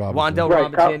 Wandale Robinson.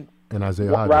 Robinson. And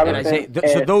Isaiah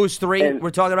Hodgins. So those three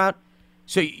we're talking about?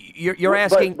 So you're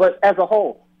asking... But as a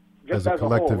whole. Just as a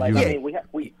collective unit. I mean,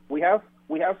 we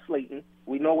have Slayton.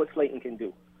 We know what Slayton can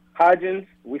do. Hodgins,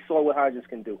 we saw what Hodgins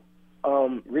can do.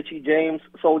 Richie James.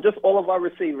 So just all of our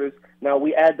receivers. Now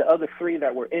we add the other three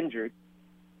that were injured,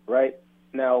 right?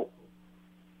 Now,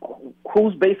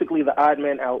 who's basically the odd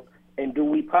man out? And do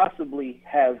we possibly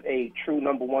have a true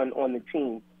number one on the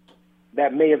team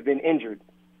that may have been injured?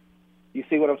 You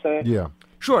see what I'm saying? Yeah.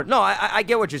 Sure. No, I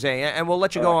get what you're saying. And we'll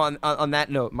let you go on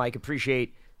that note, Mike.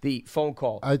 Appreciate the phone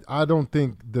call. I don't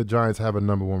think the Giants have a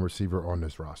number one receiver on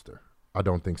this roster. I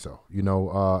don't think so.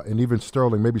 And even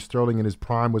Sterling, maybe Sterling in his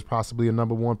prime was possibly a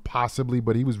number one,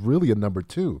 but he was really a number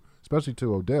two, especially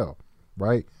to Odell,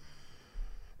 right?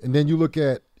 And then you look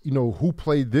at, who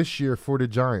played this year for the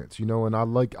Giants, and I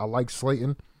like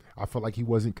Slayton. I feel like he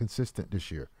wasn't consistent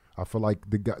this year. I feel like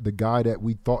the guy that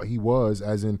we thought he was,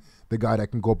 as in the guy that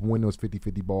can go up and win those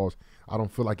 50-50 balls, I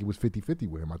don't feel like it was 50-50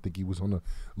 with him. I think he was on the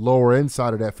lower end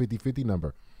side of that 50-50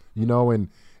 number. And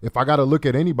if I got to look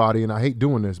at anybody, and I hate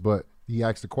doing this, but he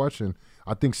asked the question,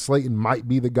 I think Slayton might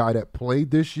be the guy that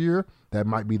played this year that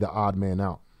might be the odd man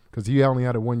out because he only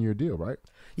had a one-year deal, right?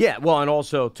 Yeah, well, and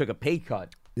also took a pay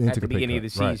cut at the beginning of the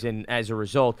season as a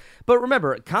result. But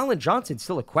remember, Colin Johnson's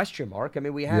still a question mark. I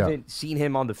mean, we haven't seen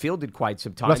him on the field in quite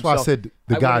some time. That's why I said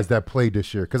the guys that played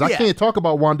this year because I can't talk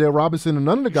about Wandale Robinson and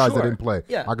none of the guys that didn't play.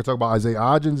 Yeah. I could talk about Isaiah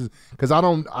Hodgins because I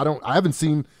don't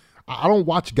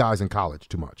watch guys in college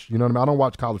too much. You know what I mean? I don't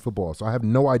watch college football, so I have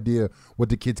no idea what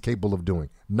the kid's capable of doing.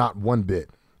 Not one bit.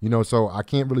 So I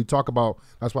can't really talk about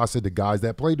 – that's why I said the guys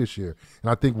that played this year. And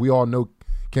I think we all know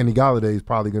Kenny Golladay is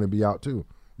probably going to be out too,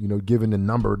 given the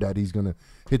number that he's going to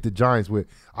hit the Giants with.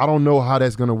 I don't know how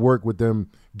that's going to work with them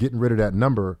getting rid of that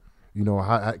number,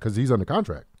 because he's under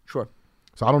contract. Sure.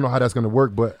 So I don't know how that's going to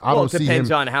work, but I don't see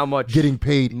him on how much getting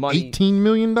paid money. $18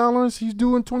 million he's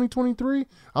due in 2023.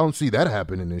 I don't see that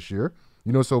happening this year.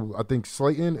 So I think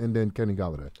Slayton and then Kenny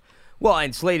Golladay. Well,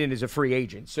 and Slayton is a free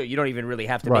agent, so you don't even really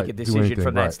have to make a decision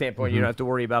from that standpoint. You don't have to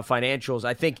worry about financials.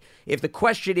 I think if the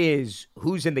question is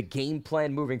who's in the game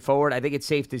plan moving forward, I think it's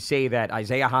safe to say that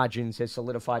Isaiah Hodgins has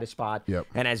solidified a spot.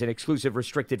 And as an exclusive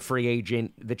restricted free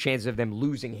agent, the chances of them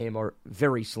losing him are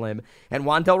very slim. And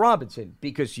Wan'Dale Robinson,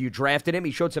 because you drafted him,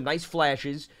 he showed some nice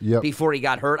flashes before he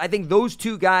got hurt. I think those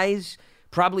two guys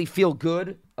probably feel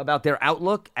good about their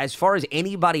outlook. As far as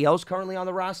anybody else currently on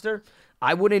the roster,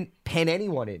 I wouldn't pen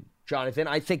anyone in, Jonathan.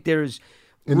 I think there's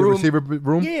in the receiver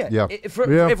room? Yeah. If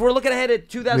we're looking ahead at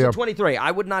 2023,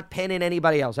 I would not pen in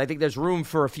anybody else. I think there's room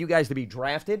for a few guys to be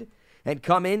drafted and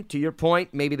come in. To your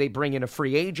point, maybe they bring in a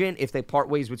free agent if they part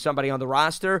ways with somebody on the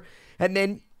roster. And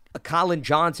then a Colin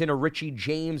Johnson, a Richie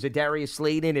James, a Darius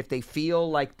Slayton, if they feel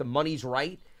like the money's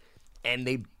right and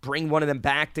they bring one of them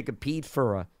back to compete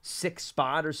for a 6th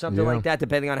spot or something like that,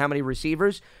 depending on how many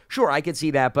receivers. Sure, I could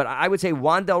see that. But I would say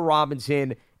Wan'Dale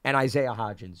Robinson and Isaiah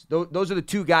Hodgins. Those are the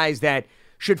two guys that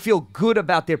should feel good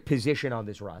about their position on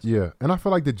this roster. Yeah, and I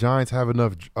feel like the Giants have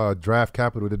enough draft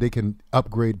capital that they can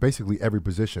upgrade basically every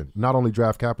position. Not only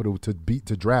draft capital to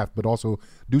draft, but also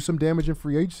do some damage in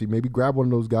free agency. Maybe grab one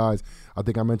of those guys. I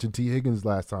think I mentioned T. Higgins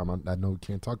last time. I know we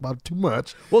can't talk about it too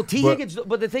much. Well, Higgins,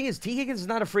 but the thing is, T. Higgins is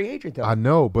not a free agent, though. I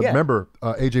know, but remember,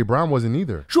 A.J. Brown wasn't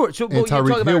either. Sure, so and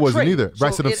Tyreek Hill wasn't either.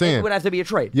 Right, so what I'm saying. It would have to be a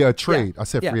trade. Yeah, a trade. I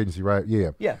said free agency, right?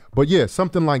 Yeah. Yeah. But yeah,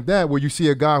 something like that where you see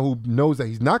a guy who knows that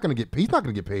he's not going to get paid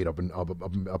up in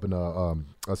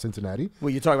Cincinnati. Well,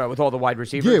 you're talking about with all the wide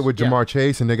receivers? Yeah, with Jamar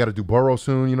Chase, and they got to do Burrow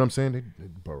soon. You know what I'm saying? They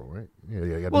Burrow, right?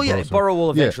 Yeah. Burrow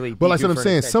will eventually. But that's what I'm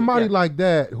saying. Somebody like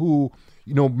that who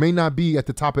may not be at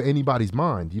the top of anybody's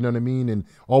mind. You know what I mean? And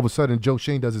all of a sudden, Joe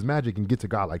Schoen does his magic and gets a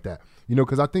guy like that.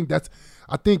 Because I think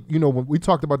when we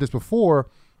talked about this before.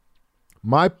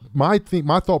 My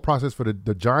thought process for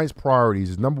the Giants'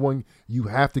 priorities is, number one, you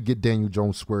have to get Daniel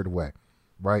Jones squared away,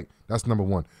 right? That's number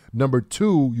one. Number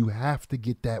two, you have to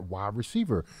get that wide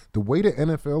receiver. The way the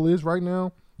NFL is right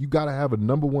now, you got to have a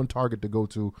number one target to go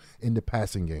to in the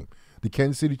passing game. The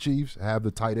Kansas City Chiefs have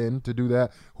the tight end to do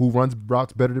that, who runs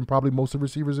routes better than probably most of the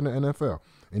receivers in the NFL.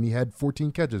 And he had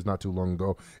 14 catches not too long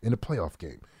ago in a playoff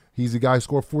game. He's the guy who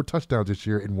scored 4 touchdowns this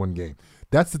year in one game.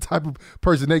 That's the type of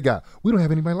person they got. We don't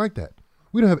have anybody like that.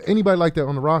 We don't have anybody like that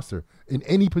on the roster in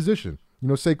any position.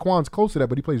 Saquon's close to that,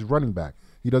 but he plays running back.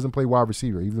 He doesn't play wide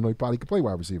receiver, even though he probably could play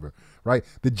wide receiver, right?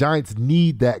 The Giants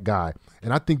need that guy,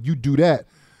 and I think you do that,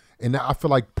 and I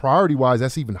feel like priority-wise,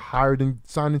 that's even higher than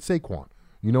signing Saquon.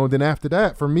 And then after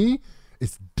that, for me,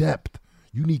 it's depth.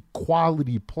 You need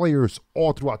quality players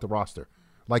all throughout the roster.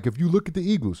 Like if you look at the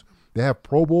Eagles, they have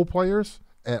Pro Bowl players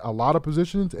at a lot of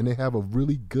positions, and they have a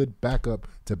really good backup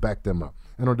to back them up.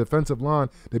 And on the defensive line,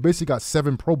 they basically got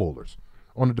 7 Pro Bowlers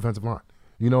on the defensive line.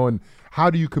 And how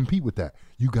do you compete with that?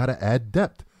 You got to add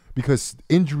depth because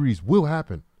injuries will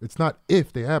happen. It's not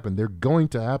if they happen. They're going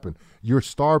to happen. Your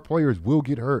star players will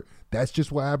get hurt. That's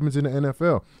just what happens in the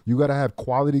NFL. You got to have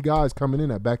quality guys coming in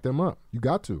that back them up. You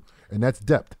got to. And that's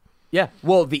depth. Yeah.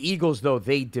 Well, the Eagles, though,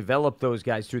 they developed those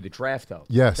guys through the draft, though.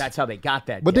 Yes. That's how they got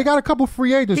that. But they got a couple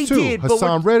free agents, too. Did,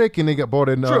 Hassan Reddick, and they got bought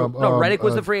in. True. Reddick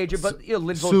was the free agent, but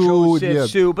Linval Joseph,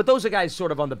 Sue. But those are guys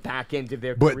sort of on the back end of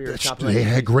their career. But they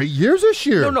had great years this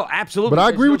year. No, absolutely. But I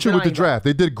agree with you with the draft.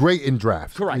 They did great in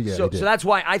draft. Correct. Yeah, so that's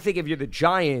why I think if you're the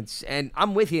Giants, and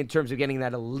I'm with you in terms of getting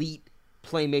that elite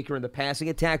playmaker in the passing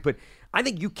attack, but I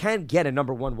think you can get a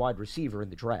number 1 wide receiver in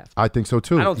the draft. I think so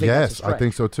too. I don't think that's a stretch. I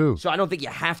think so too. So I don't think you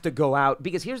have to go out,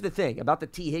 because here's the thing about the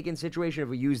T. Higgins situation. If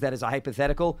we use that as a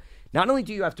hypothetical, not only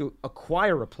do you have to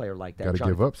acquire a player like that, got to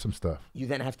give up some stuff. You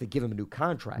then have to give him a new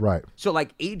contract. Right. So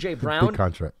like A.J. Brown, big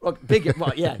contract. Well,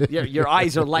 yeah, your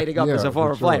eyes are lighting up as a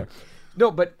former player. No,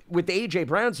 but with the A.J.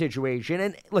 Brown situation,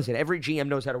 and listen, every GM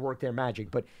knows how to work their magic,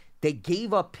 but they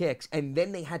gave up picks, and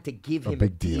then they had to give him a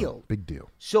deal. Big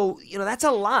deal. So, that's a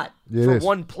lot for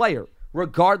one player,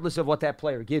 regardless of what that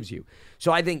player gives you.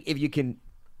 So I think if you can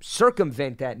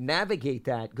circumvent that, navigate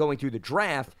that going through the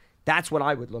draft, that's what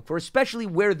I would look for, especially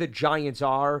where the Giants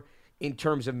are in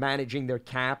terms of managing their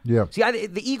cap. Yeah. See,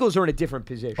 the Eagles are in a different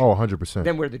position. Oh, 100%.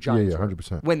 Than where the Giants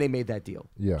 100%. when they made that deal.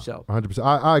 Yeah, so 100%.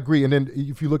 I agree. And then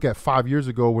if you look at 5 years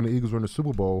ago when the Eagles were in the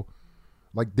Super Bowl,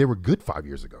 like they were good 5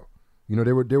 years ago.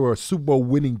 They were a Super Bowl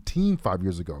winning team 5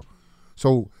 years ago.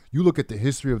 So you look at the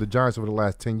history of the Giants over the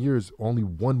last 10 years, only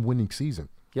one winning season.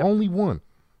 Yep. Only one.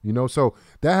 So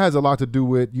that has a lot to do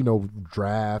with,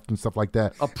 draft and stuff like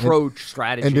that. Approach,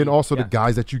 strategy. And then also the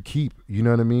guys that you keep, you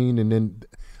know what I mean? And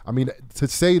then, to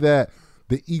say that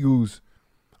the Eagles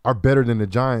are better than the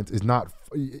Giants is not,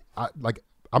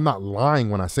 I'm not lying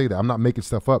when I say that. I'm not making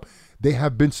stuff up. They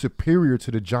have been superior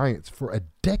to the Giants for a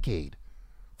decade.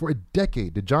 For a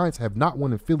decade, the Giants have not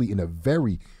won in Philly in a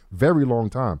very, very long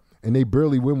time. And they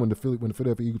barely win when the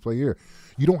Philadelphia Eagles play here.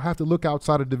 You don't have to look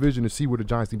outside of the division to see where the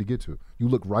Giants need to get to. You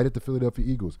look right at the Philadelphia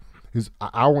Eagles. It's an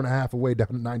hour and a half away down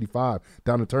to 95,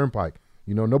 down the Turnpike.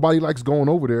 You know, nobody likes going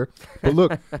over there. But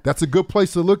look, that's a good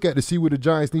place to look at to see where the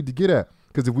Giants need to get at.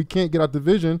 Because if we can't get out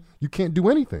division, you can't do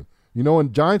anything. You know,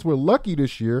 and Giants were lucky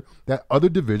this year that other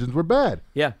divisions were bad.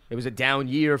 Yeah, it was a down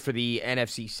year for the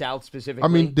NFC South specifically. I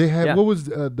mean, they had, what was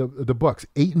the Bucks,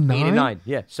 8-9? 8-9,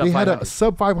 yeah, sub They had 500. a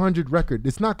sub-500 record.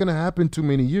 It's not going to happen too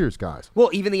many years, guys.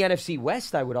 Well, even the NFC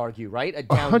West, I would argue, right? A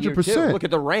down year, too. 100%. Look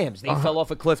at the Rams. They fell off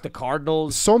a cliff. The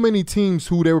Cardinals. So many teams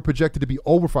who they were projected to be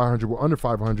over 500 were under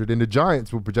 500, and the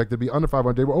Giants were projected to be under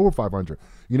 500. They were over 500.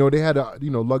 You know, they had a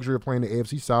luxury of playing the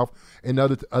AFC South and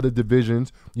other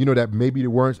divisions, you know, that maybe they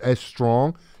weren't as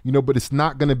strong. You know, but it's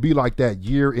not going to be like that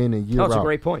year in and year out. That's a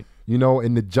great point. You know,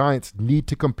 and the Giants need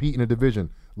to compete in the division.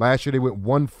 Last year they went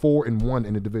 1-4-1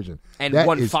 in the division. And that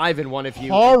 1-5-1 if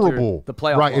you horrible. Enter the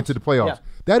playoffs. Right, into the playoffs. Yeah.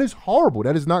 That is horrible.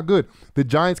 That is not good. The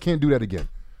Giants can't do that again.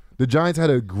 The Giants had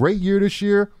a great year this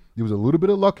year. There was a little bit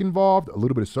of luck involved, a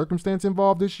little bit of circumstance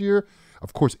involved this year.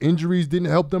 Of course, injuries didn't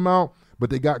help them out. But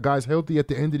they got guys healthy at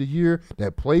the end of the year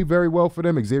that played very well for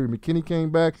them. Xavier McKinney came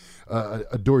back.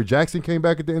 Adoree Jackson came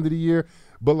back at the end of the year.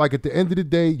 But, like, at the end of the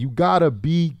day, you got to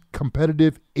be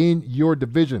competitive in your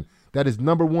division. That is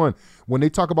number one. When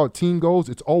they talk about team goals,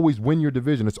 it's always win your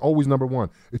division. It's always number one.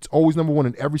 It's always number one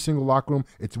in every single locker room.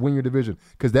 It's win your division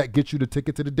because that gets you the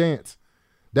ticket to the dance.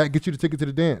 That gets you the ticket to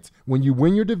the dance. When you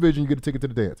win your division, you get a ticket to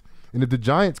the dance. And if the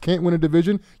Giants can't win a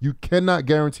division, you cannot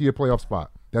guarantee a playoff spot.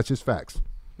 That's just facts.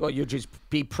 Well, you'll just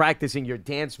be practicing your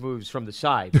dance moves from the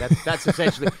side. That's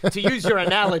essentially, to use your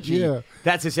analogy,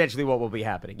 that's essentially what will be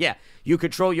happening. Yeah, you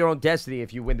control your own destiny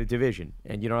if you win the division,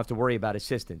 and you don't have to worry about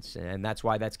assistance, and that's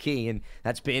why that's key. And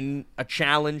that's been a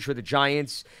challenge for the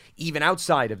Giants even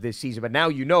outside of this season. But now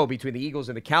you know between the Eagles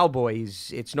and the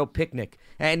Cowboys, it's no picnic.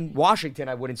 And Washington,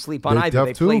 I wouldn't sleep on either.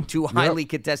 They played two highly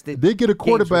contested They get a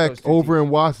quarterback games with those two over teams.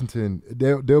 in Washington.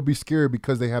 They'll be scared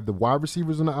because they have the wide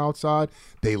receivers on the outside.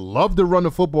 They love to run the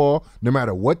football no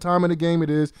matter what time of the game it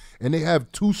is. And they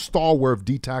have two stalwart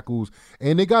D tackles.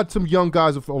 And they got some young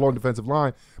guys along the defensive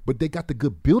line. But they got the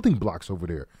good building blocks over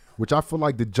there, which I feel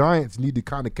like the Giants need to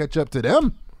kind of catch up to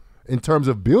them in terms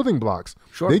of building blocks.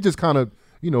 Sure. They just kind of,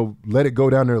 let it go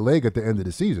down their leg at the end of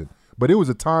the season. But it was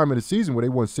a time in the season where they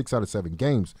won 6 out of 7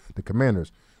 games, the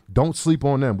Commanders. Don't sleep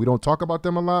on them. We don't talk about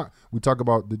them a lot. We talk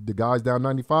about the guys down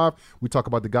 95. We talk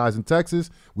about the guys in Texas.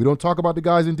 We don't talk about the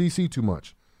guys in D.C. too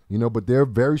much, but they're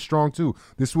very strong too.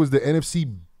 This was the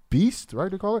NFC Beast,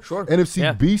 right, they call it? Sure.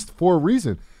 NFC Beast for a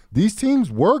reason. These teams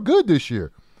were good this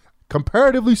year,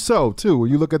 comparatively so too,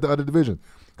 when you look at the other division.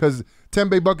 Because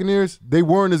Tampa Bay Buccaneers, they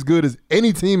weren't as good as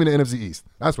any team in the NFC East.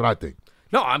 That's what I think.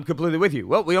 No, I'm completely with you.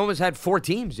 Well, we almost had 4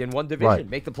 teams in one division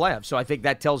make the playoffs, so I think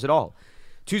that tells it all.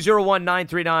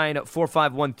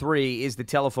 201-939-4513 is the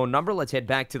telephone number. Let's head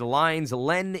back to the lines.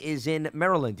 Len is in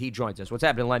Maryland. He joins us. What's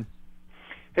happening, Len?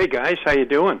 Hey, guys. How you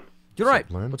doing? You're right.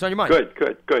 What's on your mind? Good.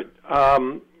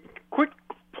 Quick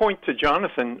point to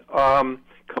Jonathan. A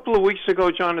couple of weeks ago,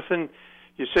 Jonathan,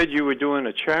 you said you were doing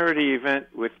a charity event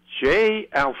with Jay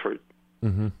Alford.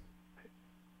 Mm-hmm.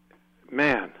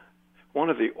 Man, one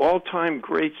of the all-time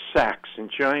great sacks in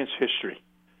Giants history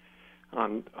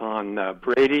on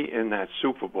Brady in that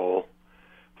Super Bowl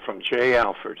from Jay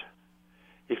Alford.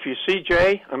 If you see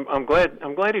Jay, I'm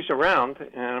glad he's around,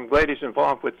 and I'm glad he's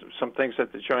involved with some things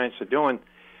that the Giants are doing.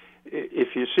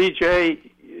 If you see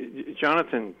Jay,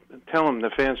 Jonathan, tell him the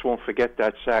fans won't forget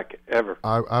that sack ever.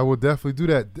 I will definitely do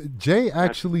that. Jay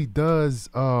actually does.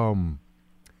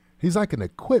 He's like an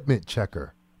equipment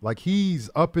checker. Like he's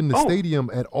up in the stadium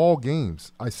at all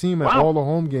games. I see him at all the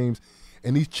home games,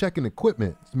 and he's checking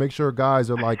equipment to make sure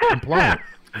guys are like compliant.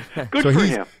 Good so for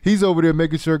him. He's over there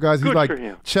making sure guys. He's Good like for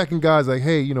him. checking guys like,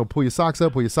 hey, pull your socks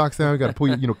up, pull your socks down. You got to pull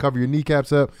your, cover your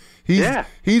kneecaps up.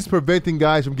 He's preventing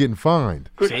guys from getting fined.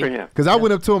 Good for him. Because I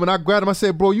went up to him and I grabbed him. I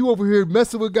said, bro, you over here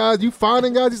messing with guys? You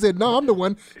finding guys? He said, no, I'm the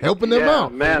one helping them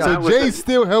out. Man, so Jay's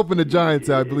still helping the Giants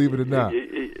out, believe it or not.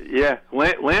 Yeah,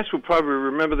 Lance would probably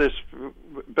remember this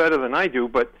better than I do,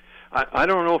 but I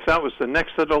don't know if that was the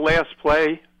next to the last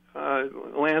play,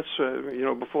 Lance.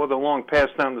 Before the long pass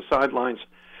down the sidelines.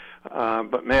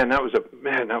 But man, that was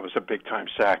a big time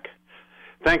sack.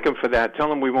 Thank him for that.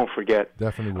 Tell him we won't forget.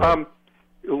 Definitely will.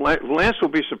 Lance will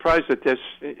be surprised at this.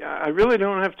 I really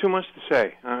don't have too much to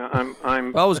say. Well,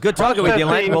 it was good talking with you,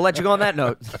 Len. We'll let you go on that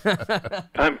note.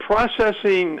 I'm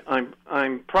processing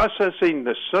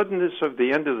the suddenness of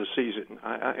the end of the season.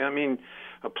 I mean,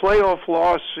 a playoff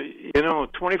loss.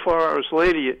 24 hours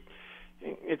later,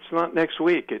 It's not next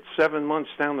week. It's 7 months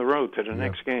down the road to the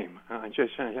next game.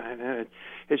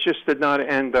 It just did not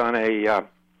end on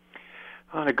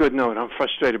a good note. I'm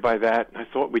frustrated by that. I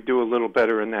thought we'd do a little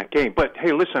better in that game. But,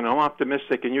 hey, listen, I'm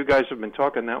optimistic, and you guys have been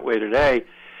talking that way today.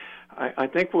 I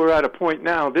think we're at a point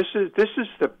now. This is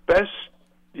the best,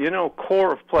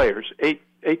 core of players, 8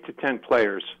 to 10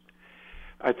 players,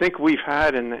 I think we've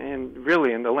had in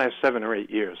really in the last 7 or 8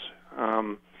 years.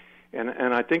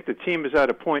 And I think the team is at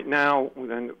a point now,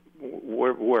 and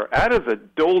we're out of the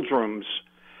doldrums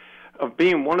of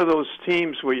being one of those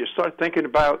teams where you start thinking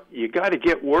about you got to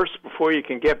get worse before you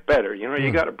can get better.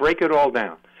 You got to break it all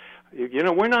down.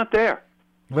 We're not there.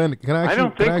 Len, can I ask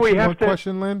you one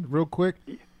question, Len, real quick?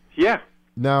 Yeah.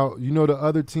 Now, the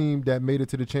other team that made it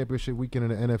to the championship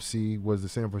weekend in the NFC was the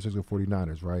San Francisco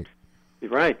 49ers, right?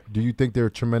 Right. Do you think they're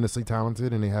tremendously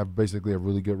talented and they have basically a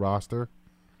really good roster?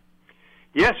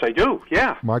 Yes, I do,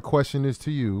 yeah. My question is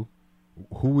to you,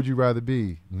 who would you rather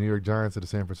be, New York Giants or the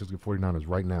San Francisco 49ers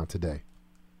right now, today?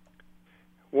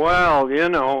 Well,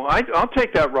 I'll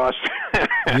take that roster.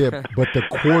 Yeah, but the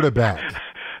quarterback.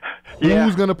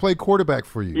 Who's going to play quarterback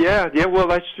for you? Yeah, well,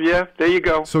 there you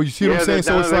go. So you see what I'm saying?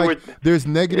 So it's like there's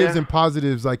negatives and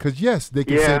positives, because, yes, they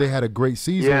can say they had a great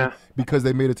season because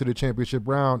they made it to the championship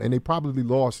round, and they probably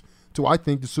lost to, I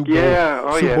think, the Super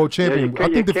Bowl champion. I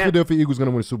think the Philadelphia Eagles are going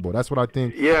to win the Super Bowl. That's what I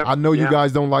think. Yeah, I know you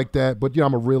guys don't like that, but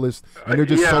I'm a realist, and they're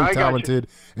just so talented,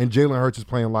 and Jalen Hurts is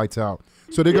playing lights out.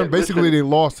 So they're going they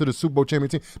lost to the Super Bowl champion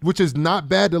team, which is not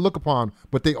bad to look upon,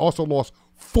 but they also lost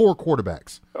 4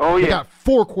 quarterbacks. Oh, yeah. They got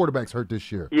 4 quarterbacks hurt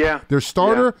this year. Yeah. Their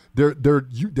starter,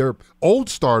 their old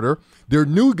starter, their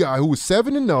new guy who was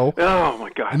 7-0. Oh, my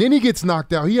God. And then he gets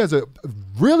knocked out. He has a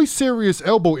really serious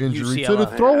elbow injury to the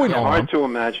throwing arm. Hard to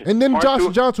imagine. And then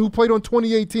Josh Johnson, who played on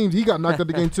 28 teams, he got knocked out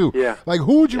the game too. Yeah. Like,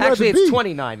 who would you rather be? Actually, it's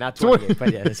 29, not 28.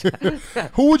 But yeah,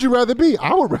 who would you rather be?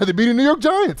 I would rather be the New York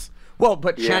Giants. Well,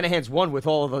 but Shanahan's won with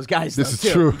all of those guys. This is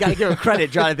too. true. You got to give him credit,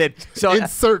 Jonathan. So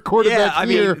insert quarterback. Yeah, I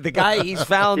mean, the guy, he's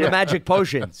found the magic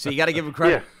potion. So you got to give him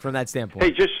credit from that standpoint.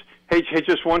 Hey,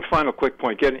 just one final quick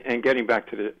point. Getting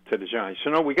back to the Giants.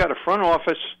 We got a front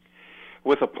office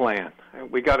with a plan.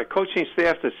 We got a coaching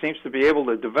staff that seems to be able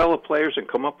to develop players and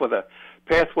come up with a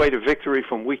pathway to victory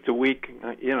from week to week.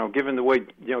 Given the way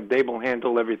Dable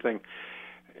handled everything,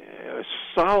 a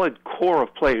solid core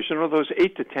of players. Those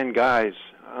 8 to 10 guys.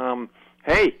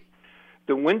 Hey,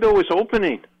 the window is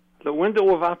opening. The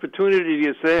window of opportunity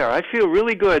is there. I feel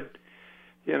really good,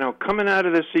 coming out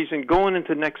of this season, going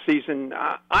into next season.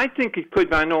 I think it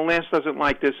could. I know Lance doesn't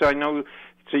like this. I know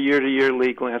it's a year-to-year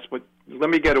league, Lance, but let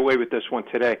me get away with this one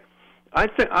today. I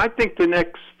think the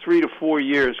next 3 to 4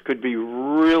 years could be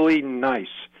really nice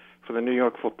for the New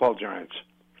York Football Giants.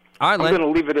 All right, I'm going to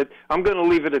leave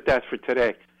it at that for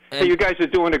today. Hey, you guys are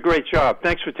doing a great job.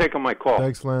 Thanks for taking my call.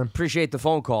 Thanks, Len. Appreciate the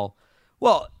phone call.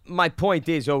 Well, my point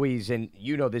is always, and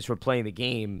you know this, we're playing the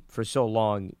game for so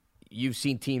long, you've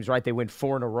seen teams, right, they win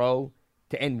 4 in a row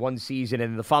to end one season,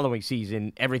 and in the following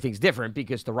season, everything's different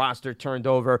because the roster turned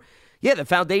over. Yeah, the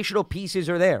foundational pieces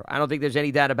are there. I don't think there's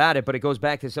any doubt about it, but it goes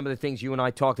back to some of the things you and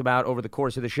I talked about over the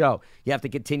course of the show. You have to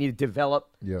continue to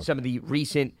develop some of the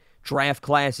recent draft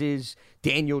classes.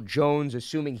 Daniel Jones,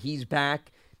 assuming he's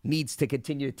back, needs to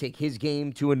continue to take his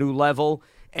game to a new level.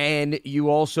 And you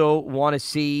also want to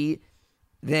see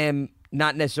them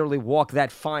not necessarily walk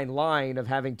that fine line of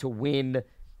having to win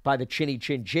by the chinny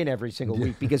chin chin every single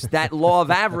week, because that law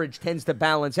of average tends to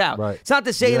balance out. Right. It's not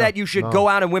to say that you should go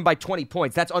out and win by 20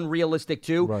 points. That's unrealistic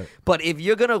too. Right. But if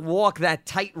you're going to walk that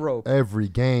tightrope every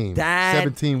game,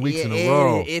 17 weeks in a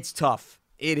row, it's tough.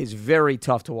 It is very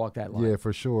tough to walk that line. Yeah,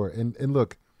 for sure. And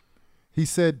look,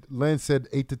 Len said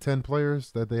 8 to 10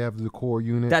 players that they have the core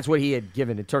unit. That's what he had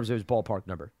given in terms of his ballpark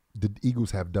number. The Eagles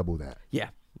have double that. Yeah.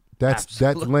 That's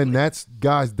Len.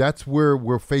 That's where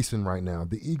we're facing right now.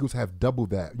 The Eagles have double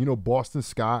that. Boston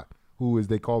Scott, who is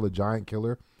they call the giant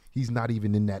killer, he's not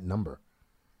even in that number.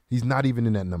 He's not even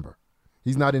in that number.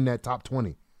 He's not in that top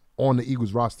 20 on the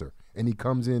Eagles roster. And he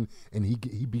comes in and he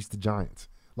beats the Giants.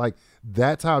 Like,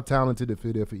 that's how talented the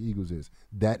Philadelphia Eagles is.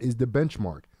 That is the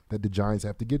benchmark that the Giants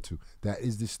have to get to. That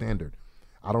is the standard.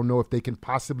 I don't know if they can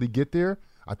possibly get there.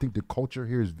 I think the culture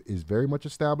here is very much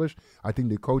established. I think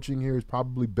the coaching here is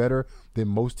probably better than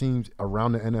most teams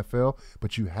around the NFL,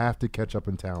 but you have to catch up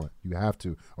in talent. You have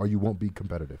to, or you won't be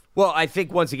competitive. Well, I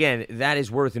think, once again, that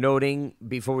is worth noting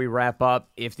before we wrap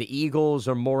up. If the Eagles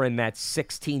are more in that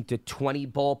 16 to 20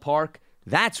 ballpark,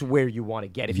 That's where you want to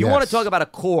get. If you want to talk about a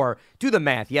core, do the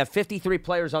math. You have 53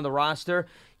 players on the roster.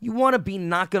 You want to be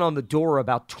knocking on the door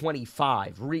about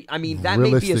 25. That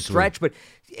may be a stretch, but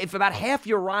if about half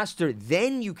your roster,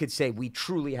 then you could say we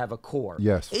truly have a core.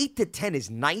 Yes. 8 to 10 is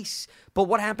nice, but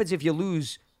what happens if you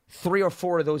lose 3 or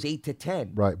 4 of those 8 to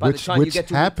 10? Right. By the time you get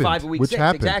to week 5 or week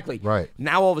 6. Exactly. Right.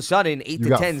 Now all of a sudden, 8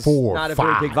 to 10 is not a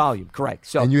very big volume. Correct.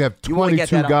 So and you have 22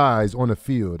 that guys on the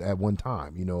field at one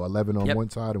time. 11 on one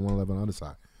side and 11 on the other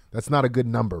side. That's not a good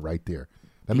number right there.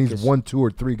 That means 1, 2,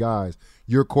 or 3 guys.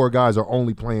 Your core guys are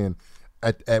only playing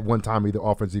at one time, either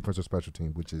offense, defense, or special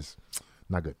team, which is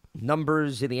not good.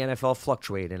 Numbers in the NFL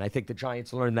fluctuate, and I think the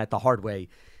Giants learned that the hard way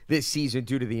this season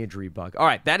due to the injury bug. All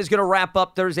right, that is going to wrap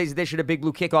up Thursday's edition of Big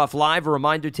Blue Kickoff Live. A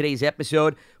reminder, today's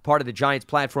episode, part of the Giants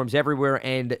platforms everywhere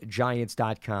and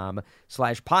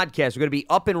Giants.com/podcast. We're going to be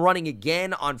up and running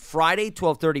again on Friday,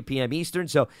 12:30 p.m. Eastern,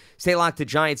 so stay locked to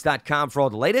Giants.com for all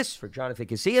the latest. For Jonathan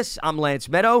Casillas, I'm Lance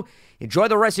Meadow. Enjoy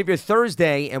the rest of your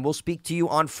Thursday, and we'll speak to you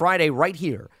on Friday right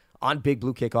here on Big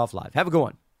Blue Kickoff Live. Have a good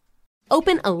one.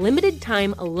 Open a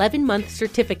limited-time 11-month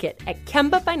certificate at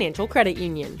Kemba Financial Credit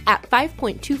Union. At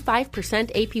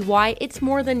 5.25% APY, it's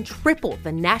more than triple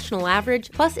the national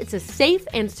average, plus it's a safe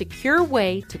and secure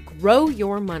way to grow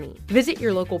your money. Visit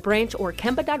your local branch or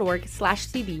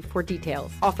kemba.org/cb for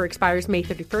details. Offer expires May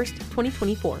 31st,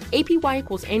 2024. APY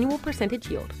equals annual percentage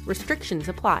yield. Restrictions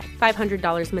apply.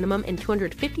 $500 minimum and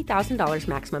 $250,000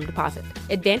 maximum deposit.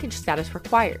 Advantage status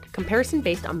required. Comparison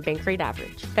based on bank rate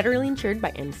average. Federally insured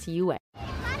by NCUA.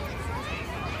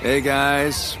 Hey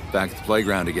guys, back at the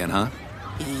playground again, huh?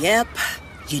 Yep.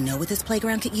 You know what this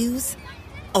playground could use?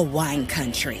 A wine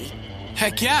country.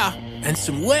 Heck yeah, and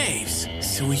some waves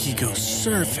so we could go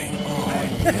surfing.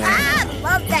 Oh, yeah.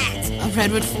 Love that. A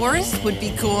redwood forest would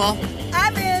be cool.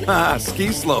 I'm in. Ski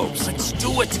slopes. Let's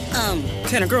do it.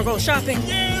 Can a girl go shopping?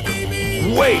 Yeah,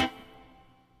 baby. Wait.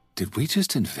 Did we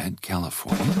just invent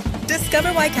California? Discover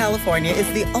why California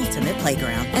is the ultimate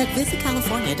playground at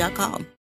visitcalifornia.com.